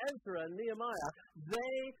and Ezra and Nehemiah,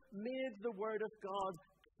 they made the word of God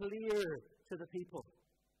clear to the people.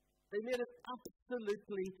 They made it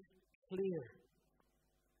absolutely clear.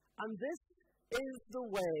 And this is the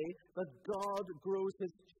way that God grows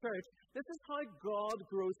His church. This is how God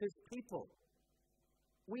grows His people.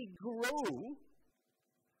 We grow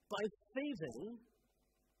by feeding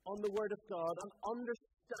on the Word of God and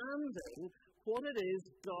understanding what it is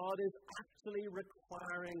God is actually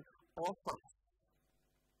requiring of us.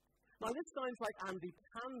 Now, this sounds like Andy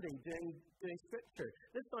Pandy doing Scripture.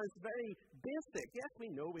 This sounds very basic. Yes, we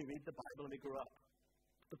know we read the Bible and we grow up.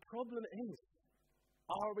 The problem is,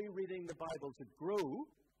 are we reading the Bible to grow?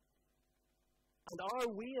 And are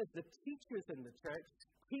we, as the teachers in the church,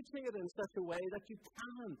 teaching it in such a way that you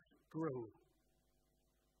can grow?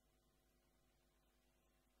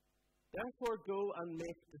 Therefore, go and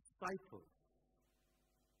make disciples.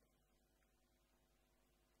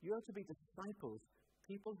 You are to be disciples,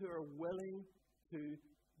 people who are willing to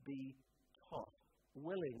be taught,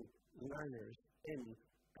 willing learners in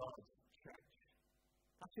God's church.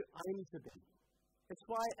 That's who I'm to be. It's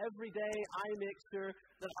why every day I make sure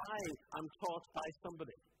that I am taught by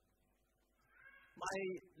somebody. My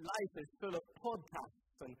life is full of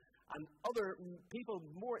podcasts and other people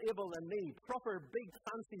more able than me, proper big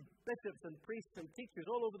fancy bishops and priests and teachers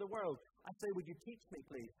all over the world. I say, would you teach me,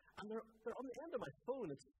 please? And they're on the end of my phone.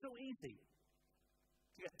 It's so easy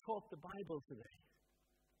to get taught the Bible today.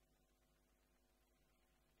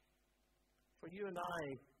 For you and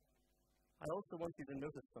I also want you to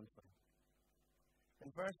notice something. In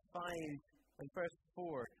verse 5 and verse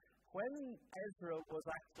 4, when Ezra was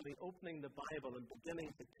actually opening the Bible and beginning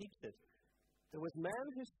to teach it, there was men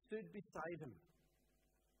who stood beside him.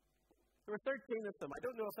 There were 13 of them. I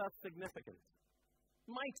don't know if that's significant.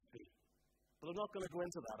 Might be. But I'm not going to go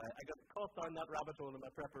into that. I got caught down that rabbit hole in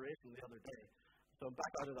my preparation the other day. So I'm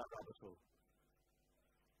back out of that rabbit hole.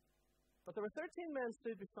 But there were 13 men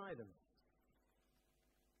stood beside him.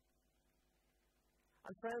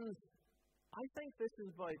 And friends, I think this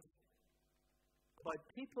is about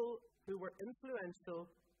people who were influential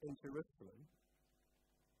in Jerusalem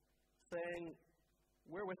saying,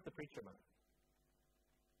 we're with the preacher man.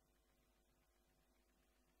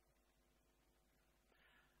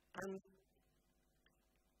 And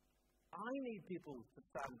I need people to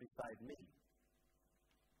stand beside me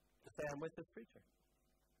to say I'm with this preacher.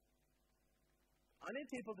 I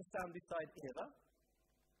need people to stand beside Eva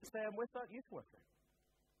to say I'm with that youth worker.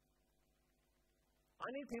 I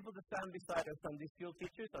need people to stand beside our Sunday school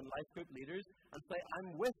teachers and life group leaders and say,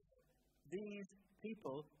 I'm with these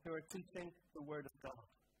people who are teaching the Word of God.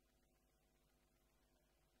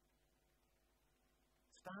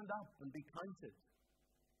 Stand up and be counted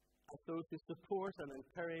as those who support and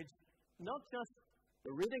encourage not just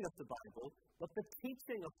the reading of the Bible, but the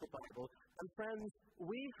teaching of the Bible. And friends,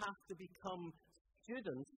 we have to become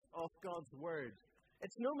students of God's Word.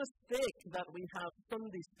 It's no mistake that we have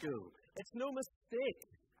Sunday school. It's no mistake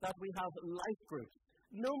that we have life groups.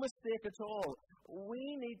 No mistake at all. We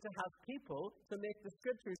need to have people to make the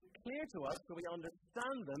Scriptures clear to us so we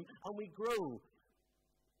understand them and we grow.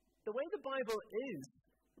 The way the Bible is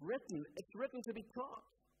written, it's written to be taught.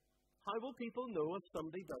 How will people know if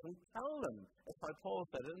somebody doesn't tell them? It's how Paul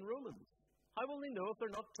said it in Romans. How will they know if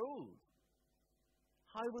they're not told?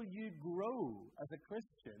 How will you grow as a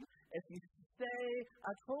Christian if you stay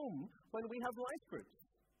at home when we have life groups?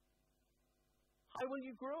 How will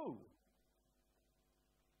you grow?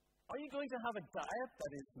 Are you going to have a diet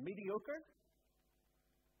that is mediocre?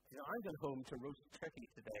 You know, I'm going home to roast turkey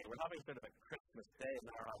today. We're having sort of a Christmas day in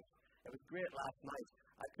our house. It was great last night.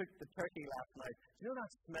 I cooked the turkey last night. Do you know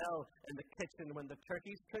that smell in the kitchen when the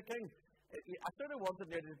turkey's cooking? I sort of wanted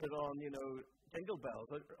there to put on, jingle bells.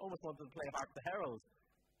 I almost wanted to play Hark the Heralds.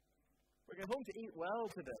 We're going home to eat well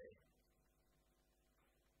today.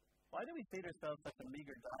 Why do we feed ourselves such a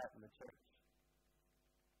meager diet in the church?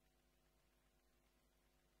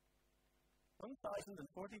 1,046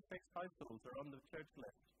 households are on the church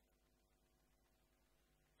list.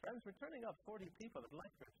 Friends, we're turning up 40 people at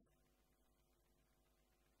life groups.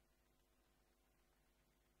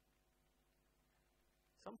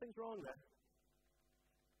 Something's wrong there.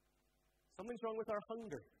 Something's wrong with our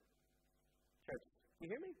hunger. Church, you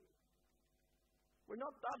hear me? We're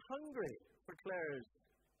not that hungry for Claire's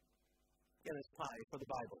Guinness pie for the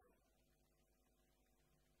Bible.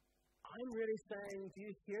 I'm really saying, do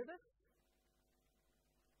you hear this?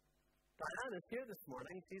 Diane is here this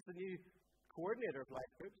morning. She's the new coordinator of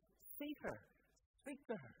life groups. See her. Speak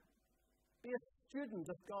to her. Be a student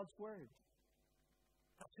of God's Word.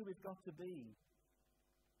 That's who we've got to be.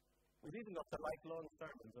 We've even got to lifelong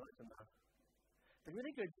sermons, right? The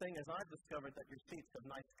really good thing is I've discovered that your seats have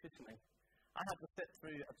nice cushioning. I had to sit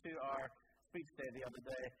through a 2-hour speech day the other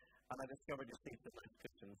day, and I discovered your seats have nice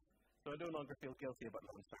cushions. So I no longer feel guilty about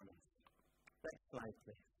long sermons. Next slide,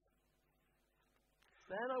 please.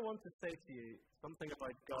 Then I want to say to you something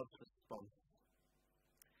about God's response.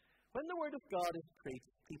 When the Word of God is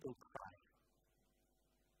preached, people cry.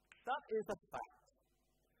 That is a fact.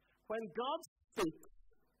 When God speaks,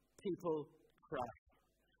 people cry.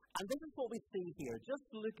 And this is what we see here. Just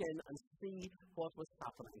look in and see what was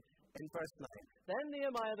happening. In verse 9, then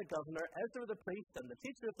Nehemiah the governor, Ezra the priest, and the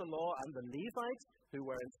teacher of the law, and the Levites, who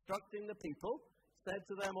were instructing the people, said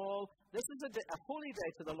to them all, this is a holy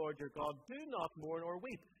day to the Lord your God. Do not mourn or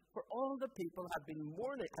weep. For all the people had been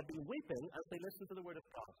weeping as they listened to the word of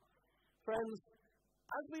God. Friends,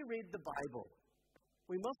 as we read the Bible,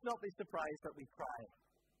 we must not be surprised that we cry.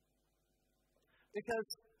 Because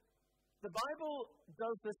the Bible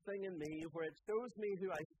does this thing in me where it shows me who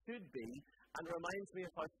I should be and reminds me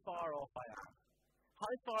of how far off I am.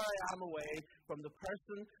 How far I am away from the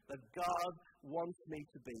person that God wants me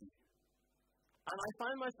to be. And I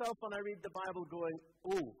find myself when I read the Bible going,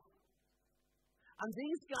 oh. And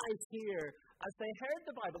these guys here, as they heard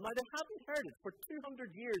the Bible, now they hadn't heard it for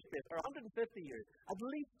 200 years, or 150 years, at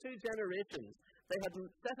least 2 generations. They had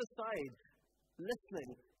set aside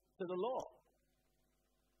listening to the law.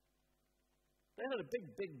 They had a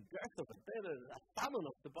big dearth of it. They had a famine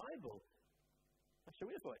of the Bible.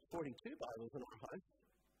 Actually, we have like 42 Bibles in our house.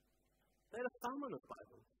 They had a famine of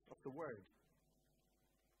Bibles, of the Word.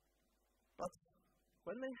 But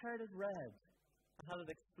when they heard it read and had it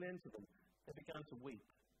explained to them, they began to weep.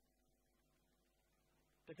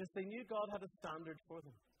 Because they knew God had a standard for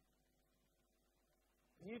them.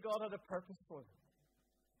 They knew God had a purpose for them.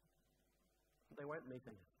 But they weren't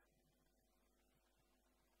meeting it.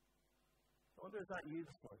 I wonder, is that you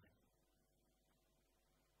this morning?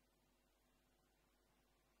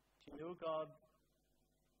 Do you know God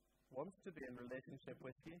wants to be in relationship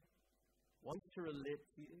with you, wants to relate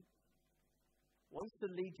to you, wants to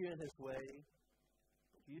lead you in His way?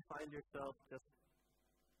 Do you find yourself just,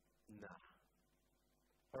 nah?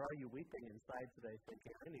 Or are you weeping inside today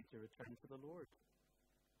thinking, I need to return to the Lord?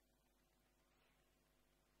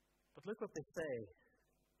 But look what they say.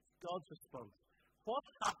 God's response. What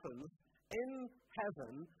happens in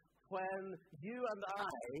heaven when you and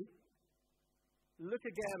I look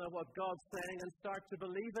again at what God's saying and start to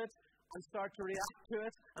believe it and start to react to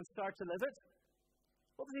it and start to live it?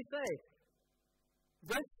 What does He say?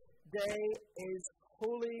 This day is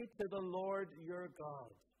holy to the Lord your God.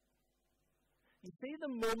 You see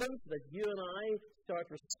the moment that you and I start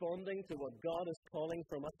responding to what God is calling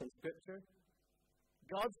from us in Scripture?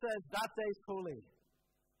 God says that day's holy.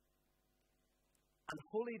 And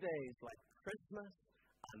holy days like Christmas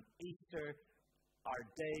and Easter are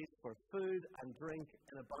days for food and drink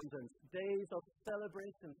in abundance. Days of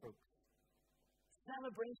celebration, folks.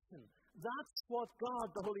 Celebration. That's what God,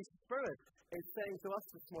 the Holy Spirit, is saying to us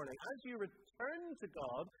this morning. As you return to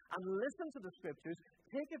God and listen to the Scriptures,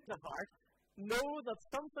 take it to heart, know that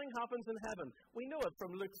something happens in heaven. We know it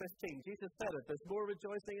from Luke 15. Jesus said it. There's more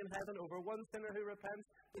rejoicing in heaven over one sinner who repents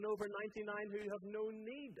than over 99 who have no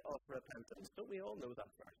need of repentance. Don't we all know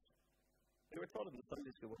that verse? We were taught it in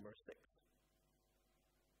Sunday school when we were 6.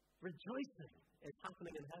 Rejoicing is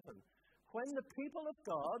happening in heaven. When the people of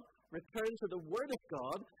God return to the Word of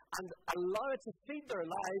God and allow it to feed their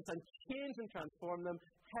lives and change and transform them,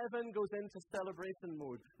 heaven goes into celebration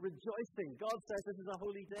mode. Rejoicing. God says this is a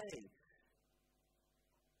holy day.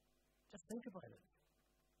 Just think about it.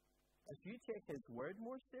 As you take His Word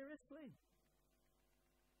more seriously,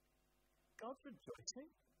 God's rejoicing.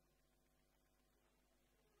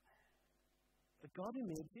 The God who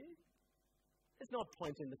made you is not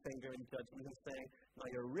pointing the finger in judgment and saying, no,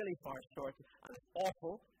 you're really far short and it's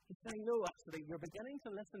awful. He's saying, no, actually, you're beginning to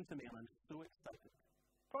listen to me and I'm so excited.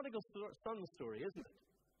 Prodigal son story, isn't it?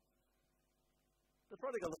 The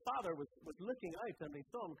prodigal, the father, was looking out and he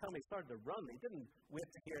saw him come. He started to run. He didn't wait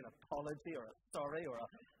to hear an apology or a sorry or a...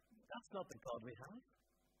 That's not the God we have.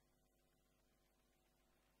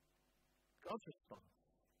 God's response.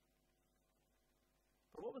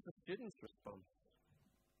 But what was the student's response?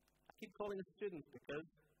 I keep calling it students because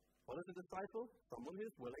what is a disciple? Someone who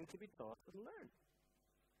is willing to be taught and learn.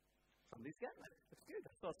 Somebody's getting it. It's good.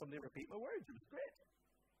 I saw somebody repeat my words. It was great.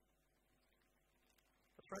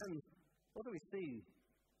 But friends, What do we see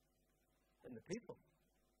in the people?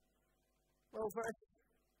 Well, verse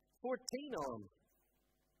 14 on.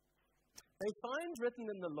 They found written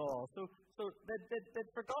in the law, so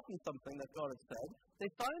they'd forgotten something that God had said. They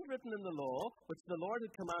found written in the law, which the Lord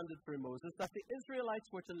had commanded through Moses, that the Israelites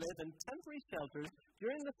were to live in temporary shelters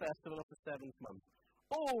during the festival of the 7th month.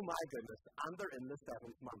 Oh my goodness, and they're in the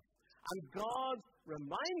 7th month. And God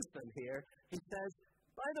reminds them here, he says,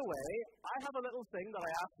 by the way, I have a little thing that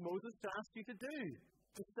I asked Moses to ask you to do,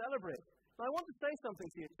 to celebrate. Now I want to say something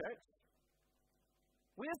to you, church.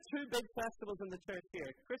 We have two big festivals in the church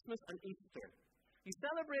here, Christmas and Easter. You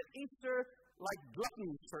celebrate Easter like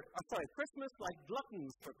gluttons Christmas like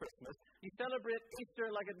gluttons for Christmas. You celebrate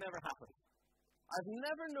Easter like it never happened. I've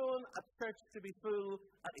never known a church to be full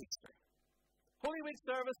at Easter. Holy Week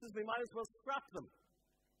services, we might as well scrap them,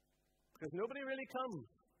 because nobody really comes.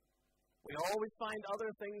 We always find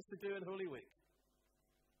other things to do in Holy Week.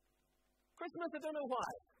 Christmas, I don't know why.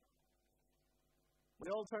 We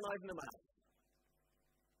all turn out in a mass.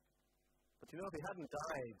 But you know, if he hadn't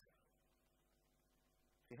died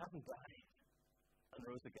and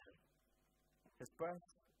rose again, his birth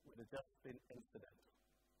would have just been incidental.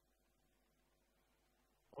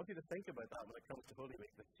 I want you to think about that when it comes to Holy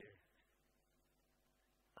Week this year.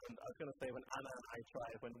 And I was going to say, when Anna and I try,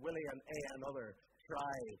 when Willie and another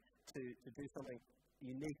try to do something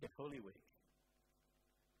unique at Holy Week,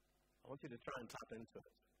 I want you to try and tap into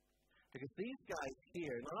it. Because these guys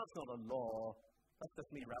here, now that's not a law, that's just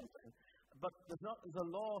me rambling, but there's a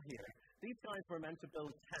law here. These guys were meant to build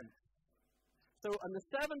tents. So in the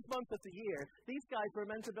 7th month of the year, these guys were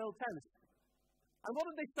meant to build tents. And what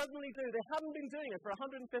did they suddenly do? They hadn't been doing it for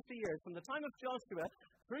 150 years. From the time of Joshua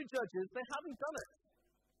through Judges, they hadn't done it.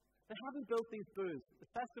 They hadn't built these booths. The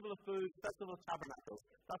Festival of Booths, Festival of Tabernacles.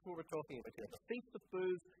 That's what we're talking about here. The Feast of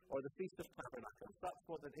Booths or the Feast of Tabernacles. That's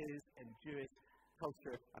what it is in Jewish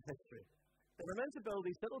culture and history. They were meant to build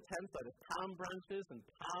these little tents out of palm branches and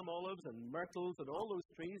palm olives and myrtles and all those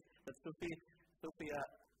trees that Sophia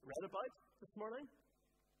read about this morning.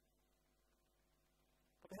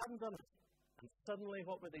 But they hadn't done it. And suddenly,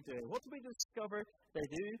 what were they doing? What did we discover they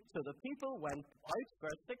do? So the people went out,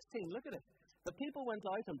 verse 16, look at it. The people went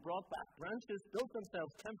out and brought back branches, built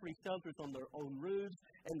themselves temporary shelters on their own roofs,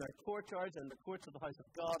 in their courtyards, in the courts of the house of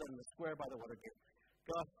God, and in the square by the water gate.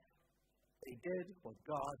 God, they did what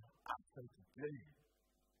God asked them to do.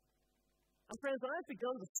 And friends, I've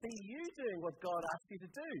begun to see you doing what God asked you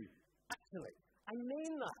to do. Actually, I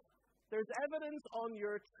mean that. There's evidence on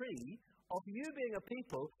your tree of you being a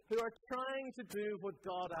people who are trying to do what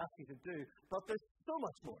God asked you to do. But there's so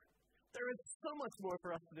much more. There is so much more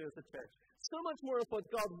for us to do as a church. So much more of what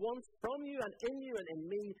God wants from you and in you and in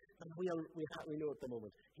me than we know at the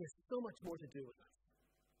moment. He has so much more to do with us.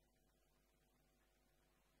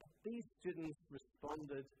 But these students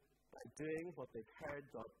responded by doing what they've heard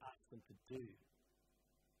God ask them to do.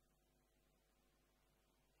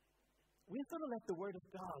 We've got to let the Word of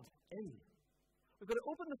God in. We've got to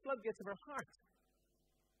open the floodgates of our heart.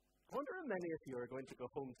 I wonder how many of you are going to go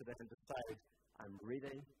home today and decide, I'm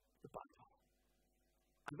reading the Bible.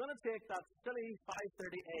 I'm going to take that silly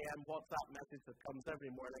 5:30 a.m. WhatsApp message that comes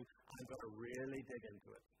every morning, and I'm going to really dig into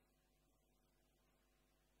it.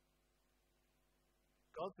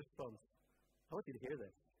 God's response, I want you to hear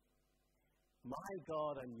this. My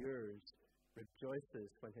God and yours rejoices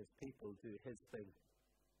when his people do his thing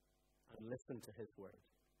and listen to his word.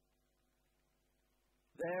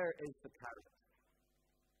 There is the carrot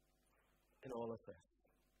in all of this.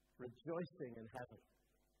 Rejoicing in heaven.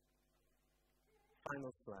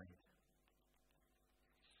 Final slide.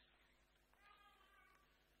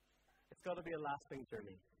 It's got to be a lasting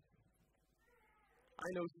journey. I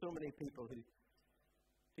know so many people who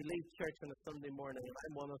leave church on a Sunday morning, and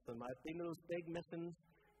I'm one of them. I've been to those big missions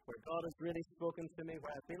where God has really spoken to me,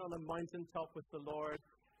 where I've been on a mountaintop with the Lord.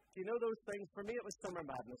 Do you know those things? For me, it was Summer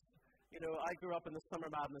Madness. You know, I grew up in the Summer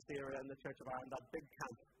Madness era in the Church of Ireland, that big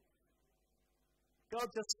camp. God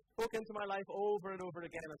just spoke into my life over and over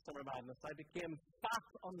again at Summer Madness. I became fat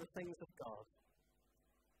on the things of God.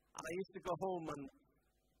 And I used to go home, and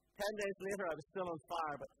 10 days later I was still on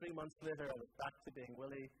fire, but 3 months later I was back to being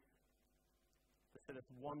Willie, the sort of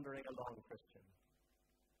wandering along Christian.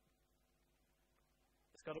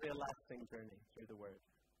 It's got to be a lasting journey through the Word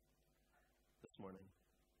this morning.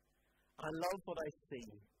 I love what I see.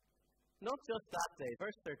 Not just that day,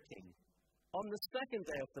 verse 13. On the second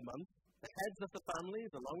day of the month, the heads of the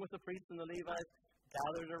families, along with the priests and the Levites,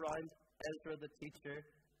 gathered around Ezra the teacher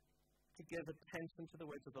to give attention to the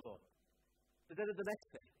words of the law. They did it the next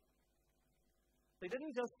day. They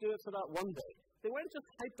didn't just do it for that one day. They weren't just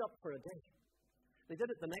hyped up for a day. They did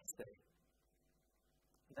it the next day.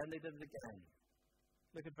 Then they did it again.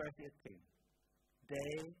 Look at verse 18.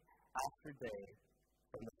 Day after day,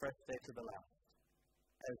 from the first day to the last,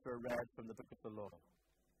 Ezra read from the book of the law.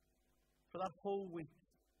 For that whole week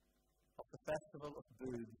of the festival of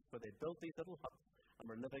booths, where they built these little huts and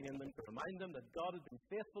were living in them to remind them that God had been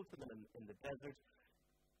faithful to them in the desert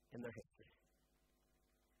in their history.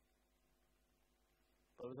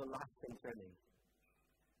 But it was a lasting journey.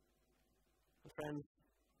 And friends,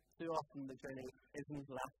 too often the journey isn't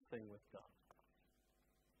lasting with God.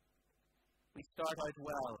 We start out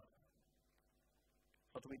well,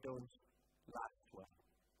 but we don't last well.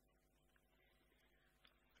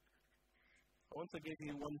 I want to give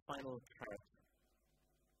you one final carrot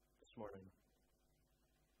this morning.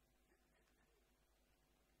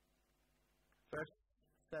 Verse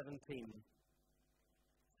 17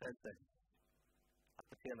 says this at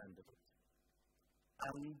the tail end of it.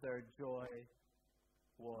 And their joy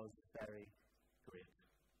was very great.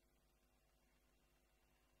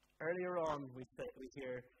 Earlier on, we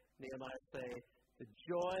hear Nehemiah say, the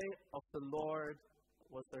joy of the Lord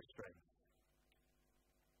was their strength.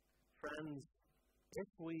 Friends, if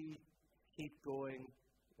we keep going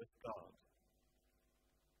with God,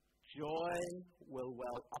 joy will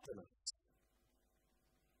well up in us.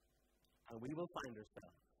 And we will find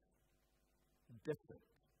ourselves different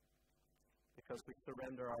because we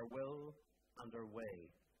surrender our will and our way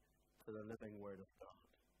to the living Word of God.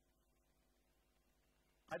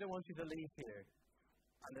 I don't want you to leave here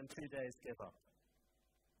and in 2 days give up.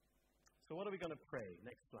 So what are we going to pray?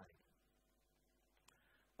 Next slide.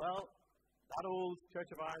 Well, that old Church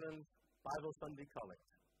of Ireland Bible Sunday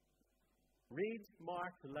Collect. Read,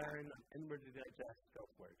 mark, learn, and inwardly digest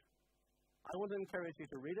God's Word. I want to encourage you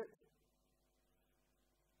to read it.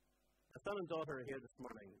 My son and daughter are here this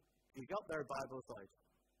morning. You got their Bibles out.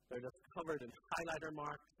 They're just covered in highlighter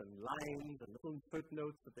marks and lines and little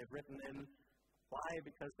footnotes that they've written in. Why?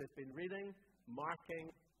 Because they've been reading, marking,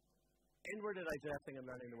 inwardly digesting, and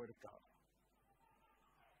learning the Word of God.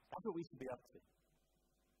 That's what we should be up to.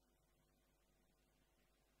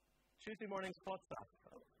 Tuesday morning's WhatsApp,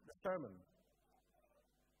 the sermon.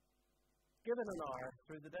 Give it an hour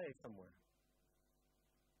through the day somewhere.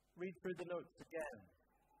 Read through the notes again.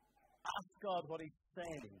 Ask God what He's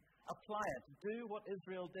saying. Apply it. Do what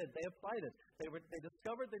Israel did. They applied it. They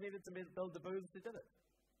discovered they needed to build the booths. They did it.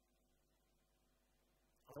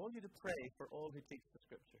 I want you to pray for all who teach the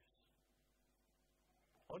Scriptures.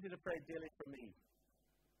 I want you to pray daily for me,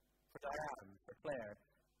 for Diane, for Claire,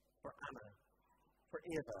 for Anna, for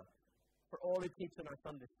Ava, for all who teach in our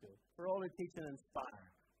Sunday school, for all who teach in Inspire,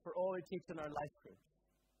 for all who teach in our life groups.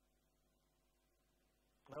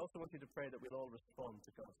 And I also want you to pray that we'll all respond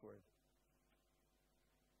to God's Word.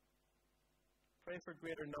 Pray for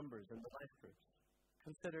greater numbers in the life groups.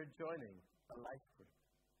 Consider joining a life group.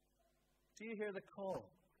 Do you hear the call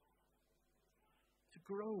to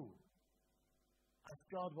grow as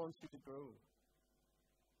God wants you to grow?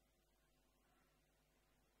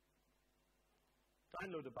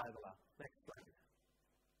 Download a Bible app. Next slide.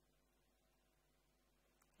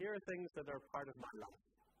 Here are things that are part of my life.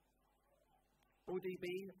 ODB,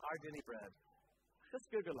 Our Daily Bread. Just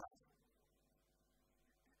Google that.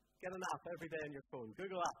 Get an app every day on your phone.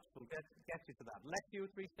 Google Apps will get you to that. Lectio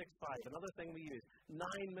 365, another thing we use. 9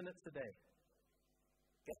 minutes a day.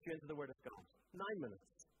 Gets you into the Word of God. 9 minutes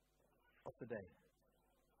of the day.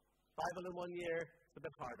 Bible in 1 year, it's a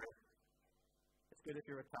bit harder. It's good if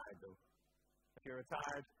you're retired, though. If you're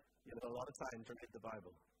retired, you'll have a lot of time to read the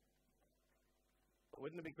Bible. But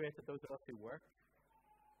wouldn't it be great that those of us who work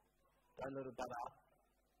downloaded that app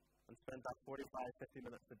and spent that 45, 50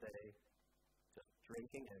 minutes a day just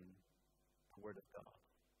drinking in the Word of God?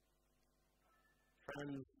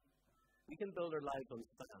 Friends, we can build our lives on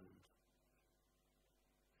sand.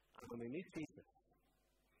 And when we meet Jesus,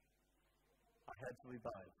 our heads will be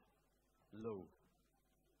bowed low.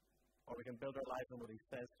 Or we can build our lives on what He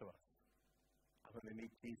says to us. And when we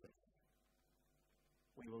meet Jesus,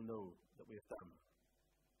 we will know that we have done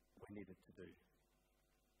what we needed to do.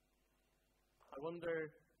 I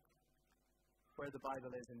wonder where the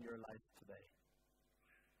Bible is in your life today.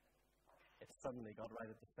 It suddenly got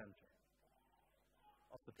right at the center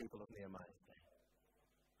of the people of Nehemiah's day.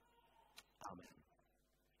 Amen.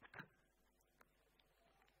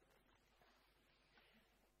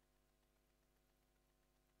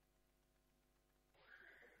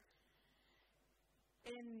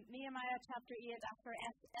 In Nehemiah chapter 8, after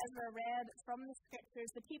Ezra read from the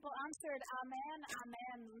Scriptures, the people answered, Amen,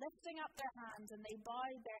 Amen, lifting up their hands, and they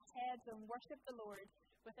bowed their heads and worshipped the Lord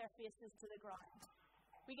with their faces to the ground.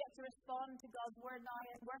 We get to respond to God's Word now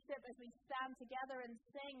in worship as we stand together and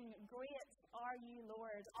sing, Great are you,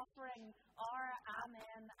 Lord. word, offering our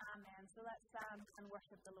amen, amen. So let's stand and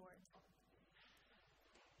worship the Lord.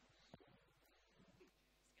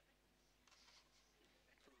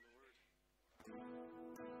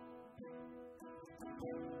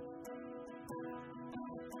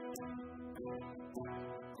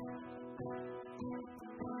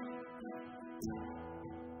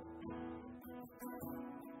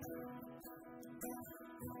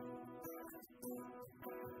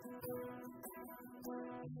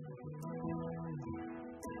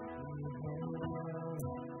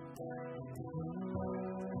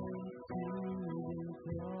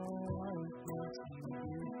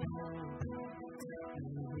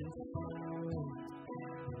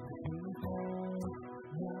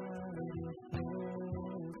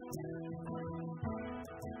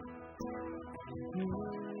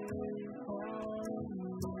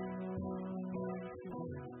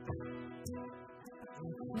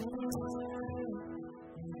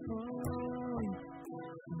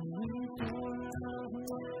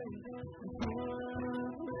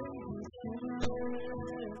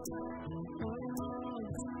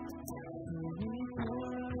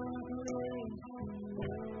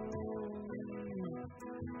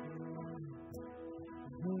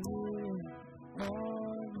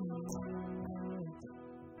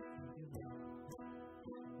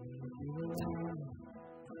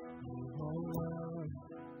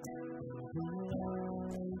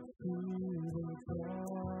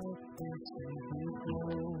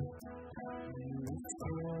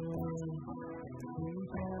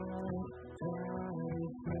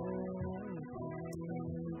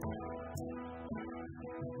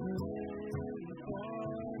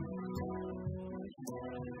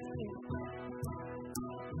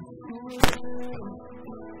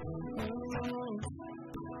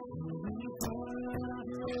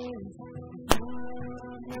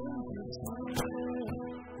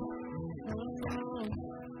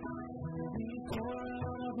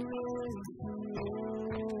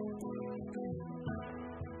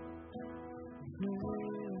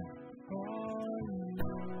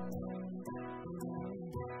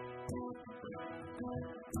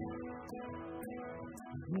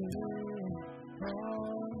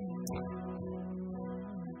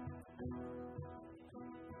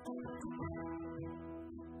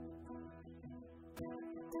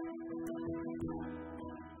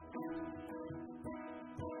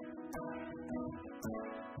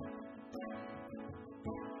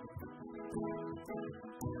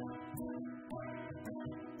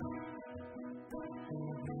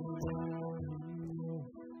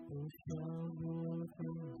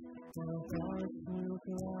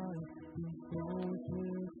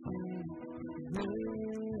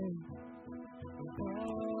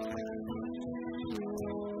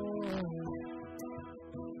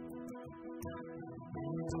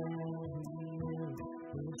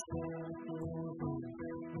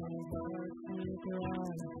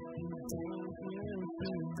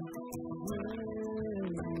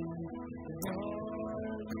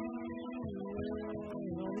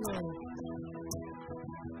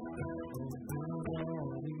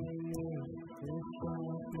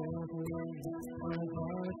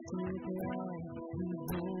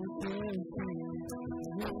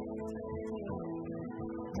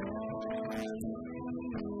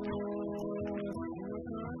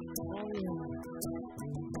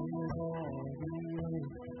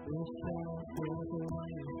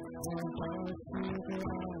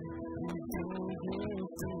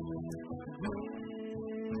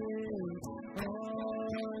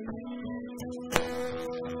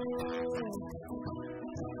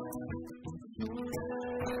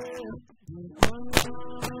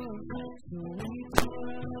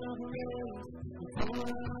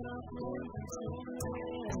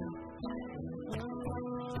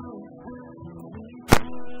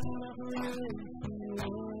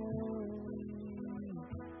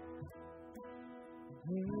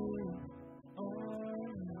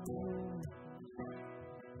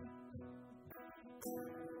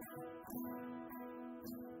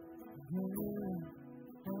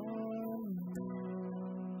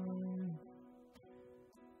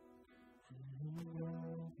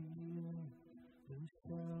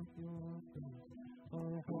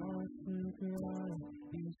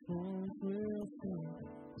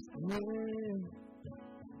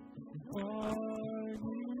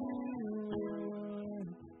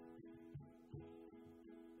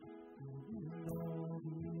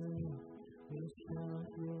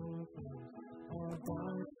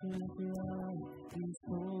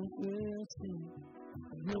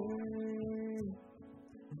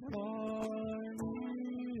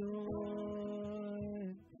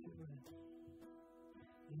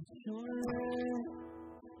 Your name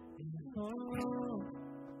is holy.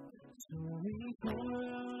 So we pour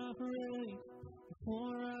out our praise.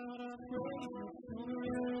 Pour out our praise. Your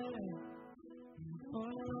name is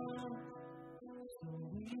holy. So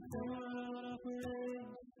we pour out our praise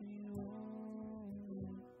to you.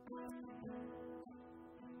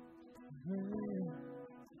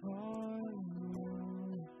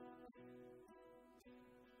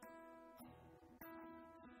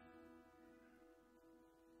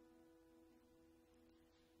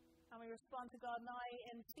 And we respond to God now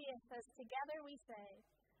in faith as together we say,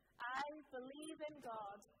 I believe in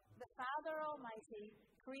God, the Father Almighty,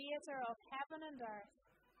 creator of heaven and earth.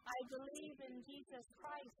 I believe in Jesus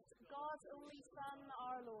Christ, God's only Son,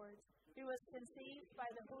 our Lord, who was conceived by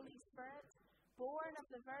the Holy Spirit, born of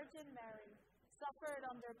the Virgin Mary, suffered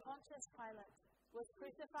under Pontius Pilate, was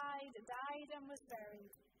crucified, died, and was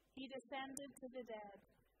buried. He descended to the dead.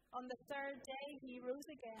 On the third day he rose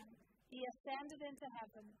again. He ascended into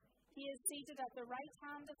heaven. He is seated at the right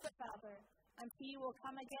hand of the Father, and he will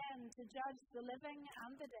come again to judge the living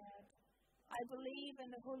and the dead. I believe in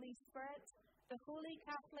the Holy Spirit, the Holy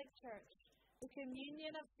Catholic Church, the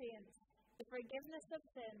communion of saints, the forgiveness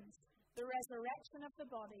of sins, the resurrection of the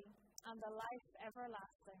body, and the life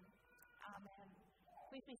everlasting. Amen.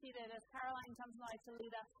 Please be seated as Caroline comes now to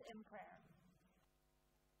lead us in prayer.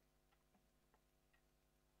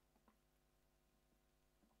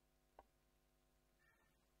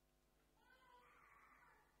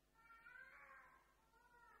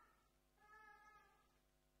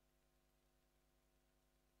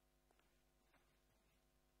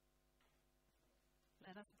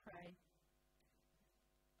 Let us pray.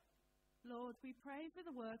 Lord, we pray for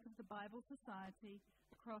the work of the Bible Society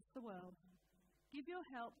across the world. Give your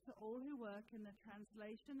help to all who work in the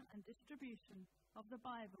translation and distribution of the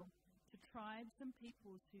Bible to tribes and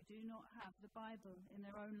peoples who do not have the Bible in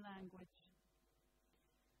their own language.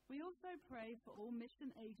 We also pray for all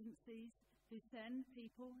mission agencies who send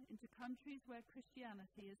people into countries where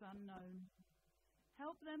Christianity is unknown.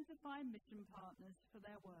 Help them to find mission partners for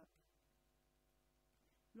their work.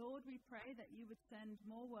 Lord, we pray that you would send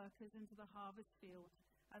more workers into the harvest field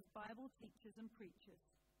as Bible teachers and preachers.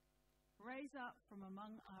 Raise up from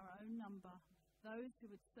among our own number those who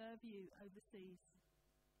would serve you overseas.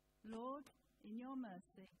 Lord, in your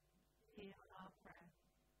mercy, hear our prayer.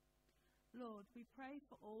 Lord, we pray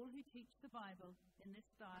for all who teach the Bible in this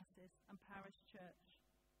diocese and parish church.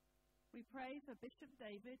 We pray for Bishop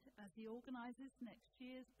David as he organises next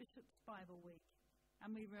year's Bishop's Bible Week.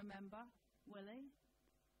 And we remember Willie,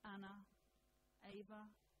 Anna, Ava,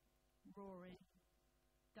 Rory,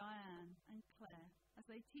 Diane and Claire as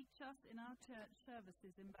they teach us in our church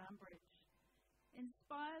services in Banbridge.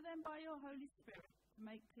 Inspire them by your Holy Spirit to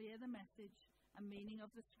make clear the message and meaning of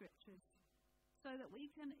the Scriptures so that we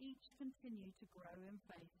can each continue to grow in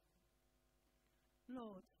faith.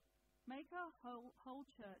 Lord, make our whole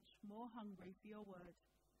church more hungry for your word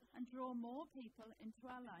and draw more people into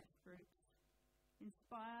our life groups.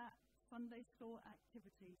 Inspire Sunday school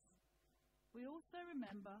activities. We also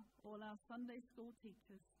remember all our Sunday school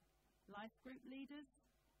teachers, life group leaders,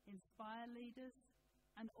 Inspire leaders,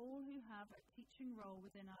 and all who have a teaching role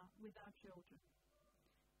with our children.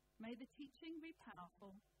 May the teaching be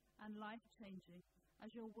powerful and life-changing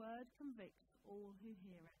as your word convicts all who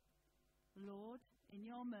hear it. Lord, in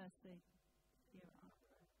your mercy, hear our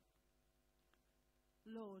prayer.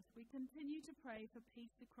 Lord, we continue to pray for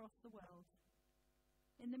peace across the world.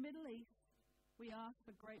 In the Middle East, we ask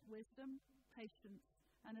for great wisdom, patience,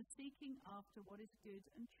 and a seeking after what is good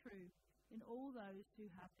and true in all those who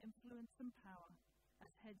have influence and power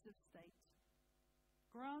as heads of state.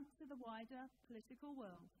 Grant to the wider political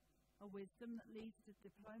world a wisdom that leads to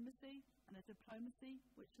diplomacy and a diplomacy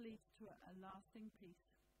which leads to a lasting peace.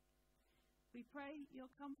 We pray your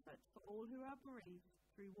comfort for all who are bereaved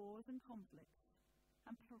through wars and conflicts,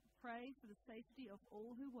 and pray for the safety of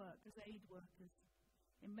all who work as aid workers,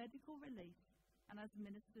 in medical relief, and as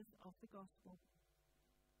ministers of the gospel.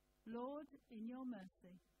 Lord, in your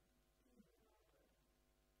mercy.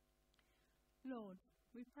 Lord,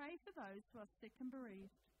 we pray for those who are sick and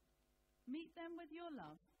bereaved. Meet them with your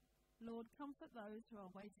love. Lord, comfort those who are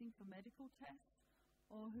waiting for medical tests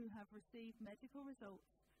or who have received medical results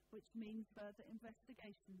which mean further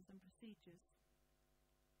investigations and procedures.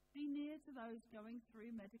 Be near to those going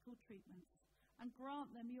through medical treatments and grant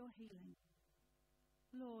them your healing.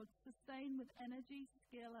 Lord, sustain with energy,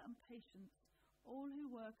 skill and patience all who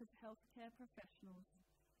work as healthcare professionals,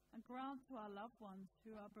 and grant to our loved ones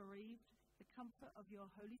who are bereaved the comfort of your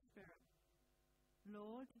Holy Spirit.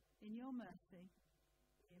 Lord, in your mercy,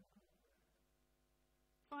 hear.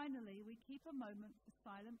 Finally, we keep a moment for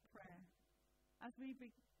silent prayer as we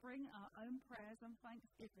bring our own prayers and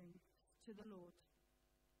thanksgiving to the Lord.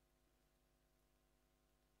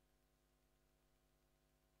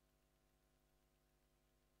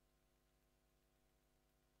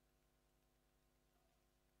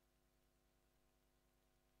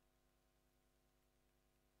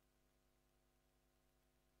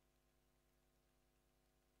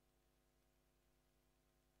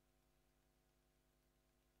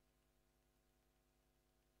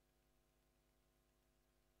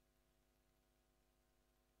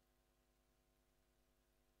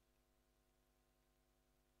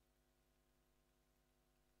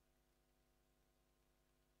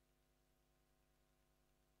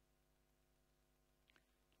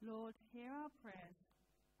 Lord, hear our prayers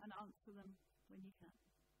and answer them when you can.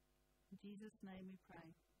 In Jesus' name we pray.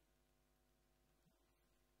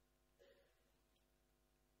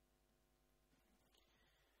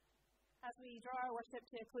 As we draw our worship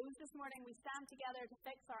to a close this morning, we stand together to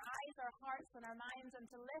fix our eyes, our hearts, and our minds, and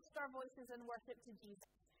to lift our voices in worship to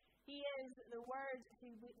Jesus. He is the Word who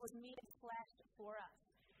was made flesh for us.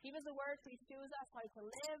 He was the Word who shows us how to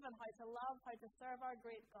live and how to love, how to serve our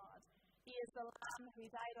great God. He is the Lamb who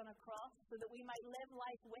died on a cross so that we might live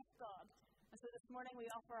life with God. And so this morning we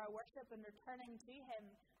offer our worship and returning to Him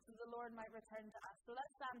so the Lord might return to us. So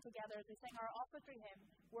let's stand together as we sing our offertory hymn,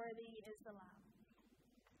 Worthy is the Lamb.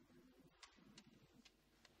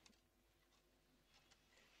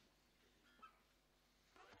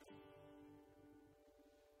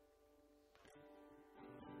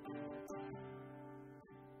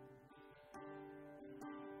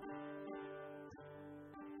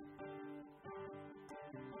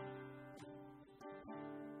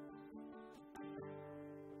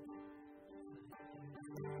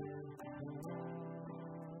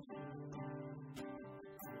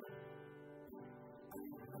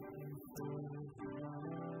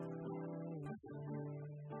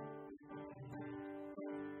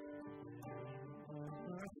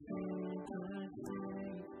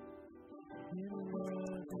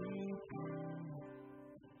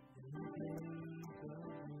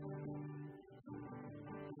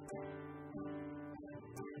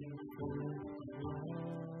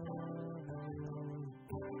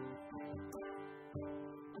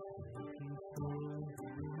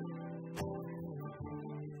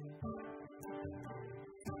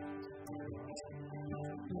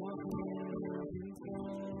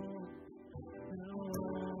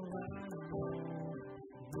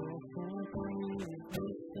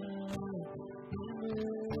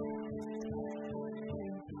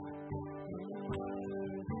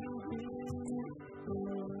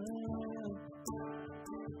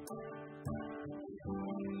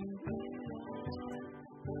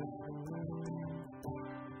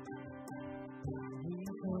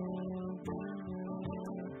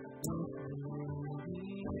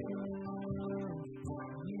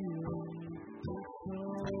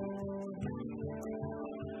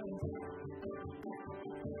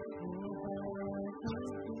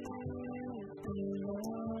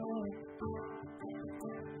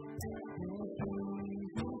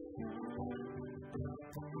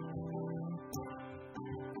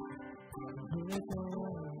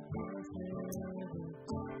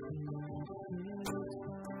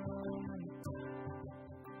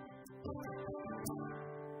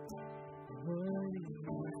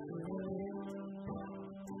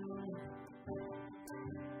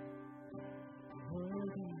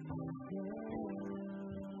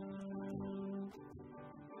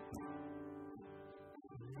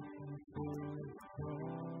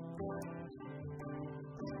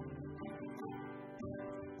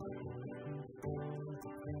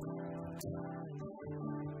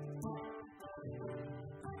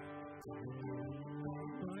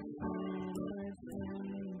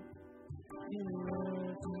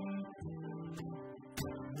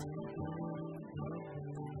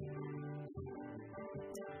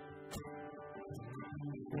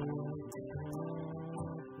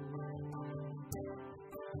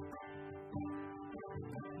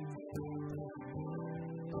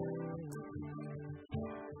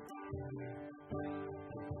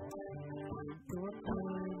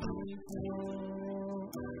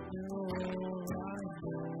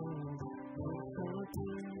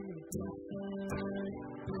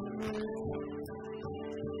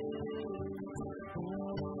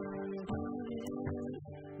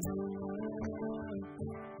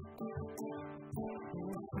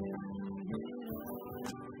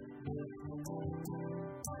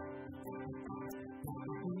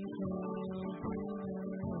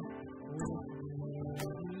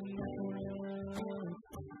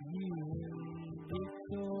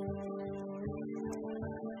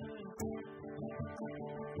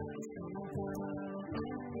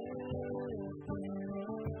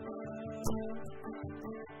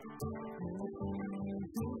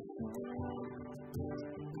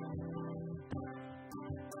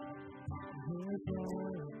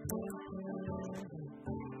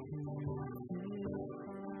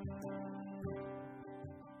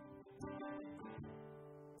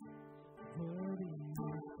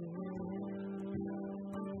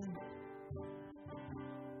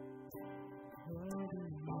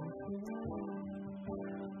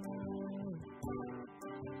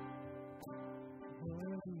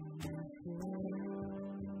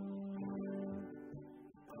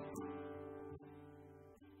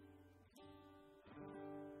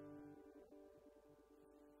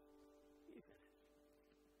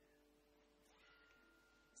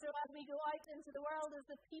 as we go out into the world as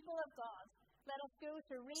the people of God, let us go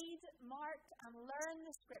to read, mark, and learn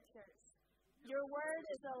the Scriptures. Your word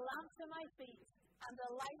is a lamp to my feet and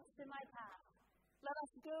a light to my path. Let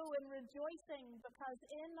us go in rejoicing, because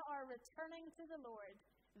in our returning to the Lord,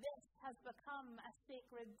 this has become a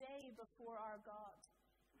sacred day before our God.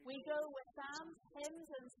 We go with psalms, hymns,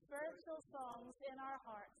 and spiritual songs in our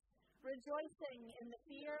hearts, rejoicing in the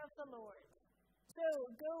fear of the Lord. So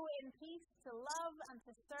go in peace to love and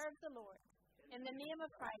to serve the Lord. In the name of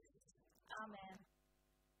Christ, amen.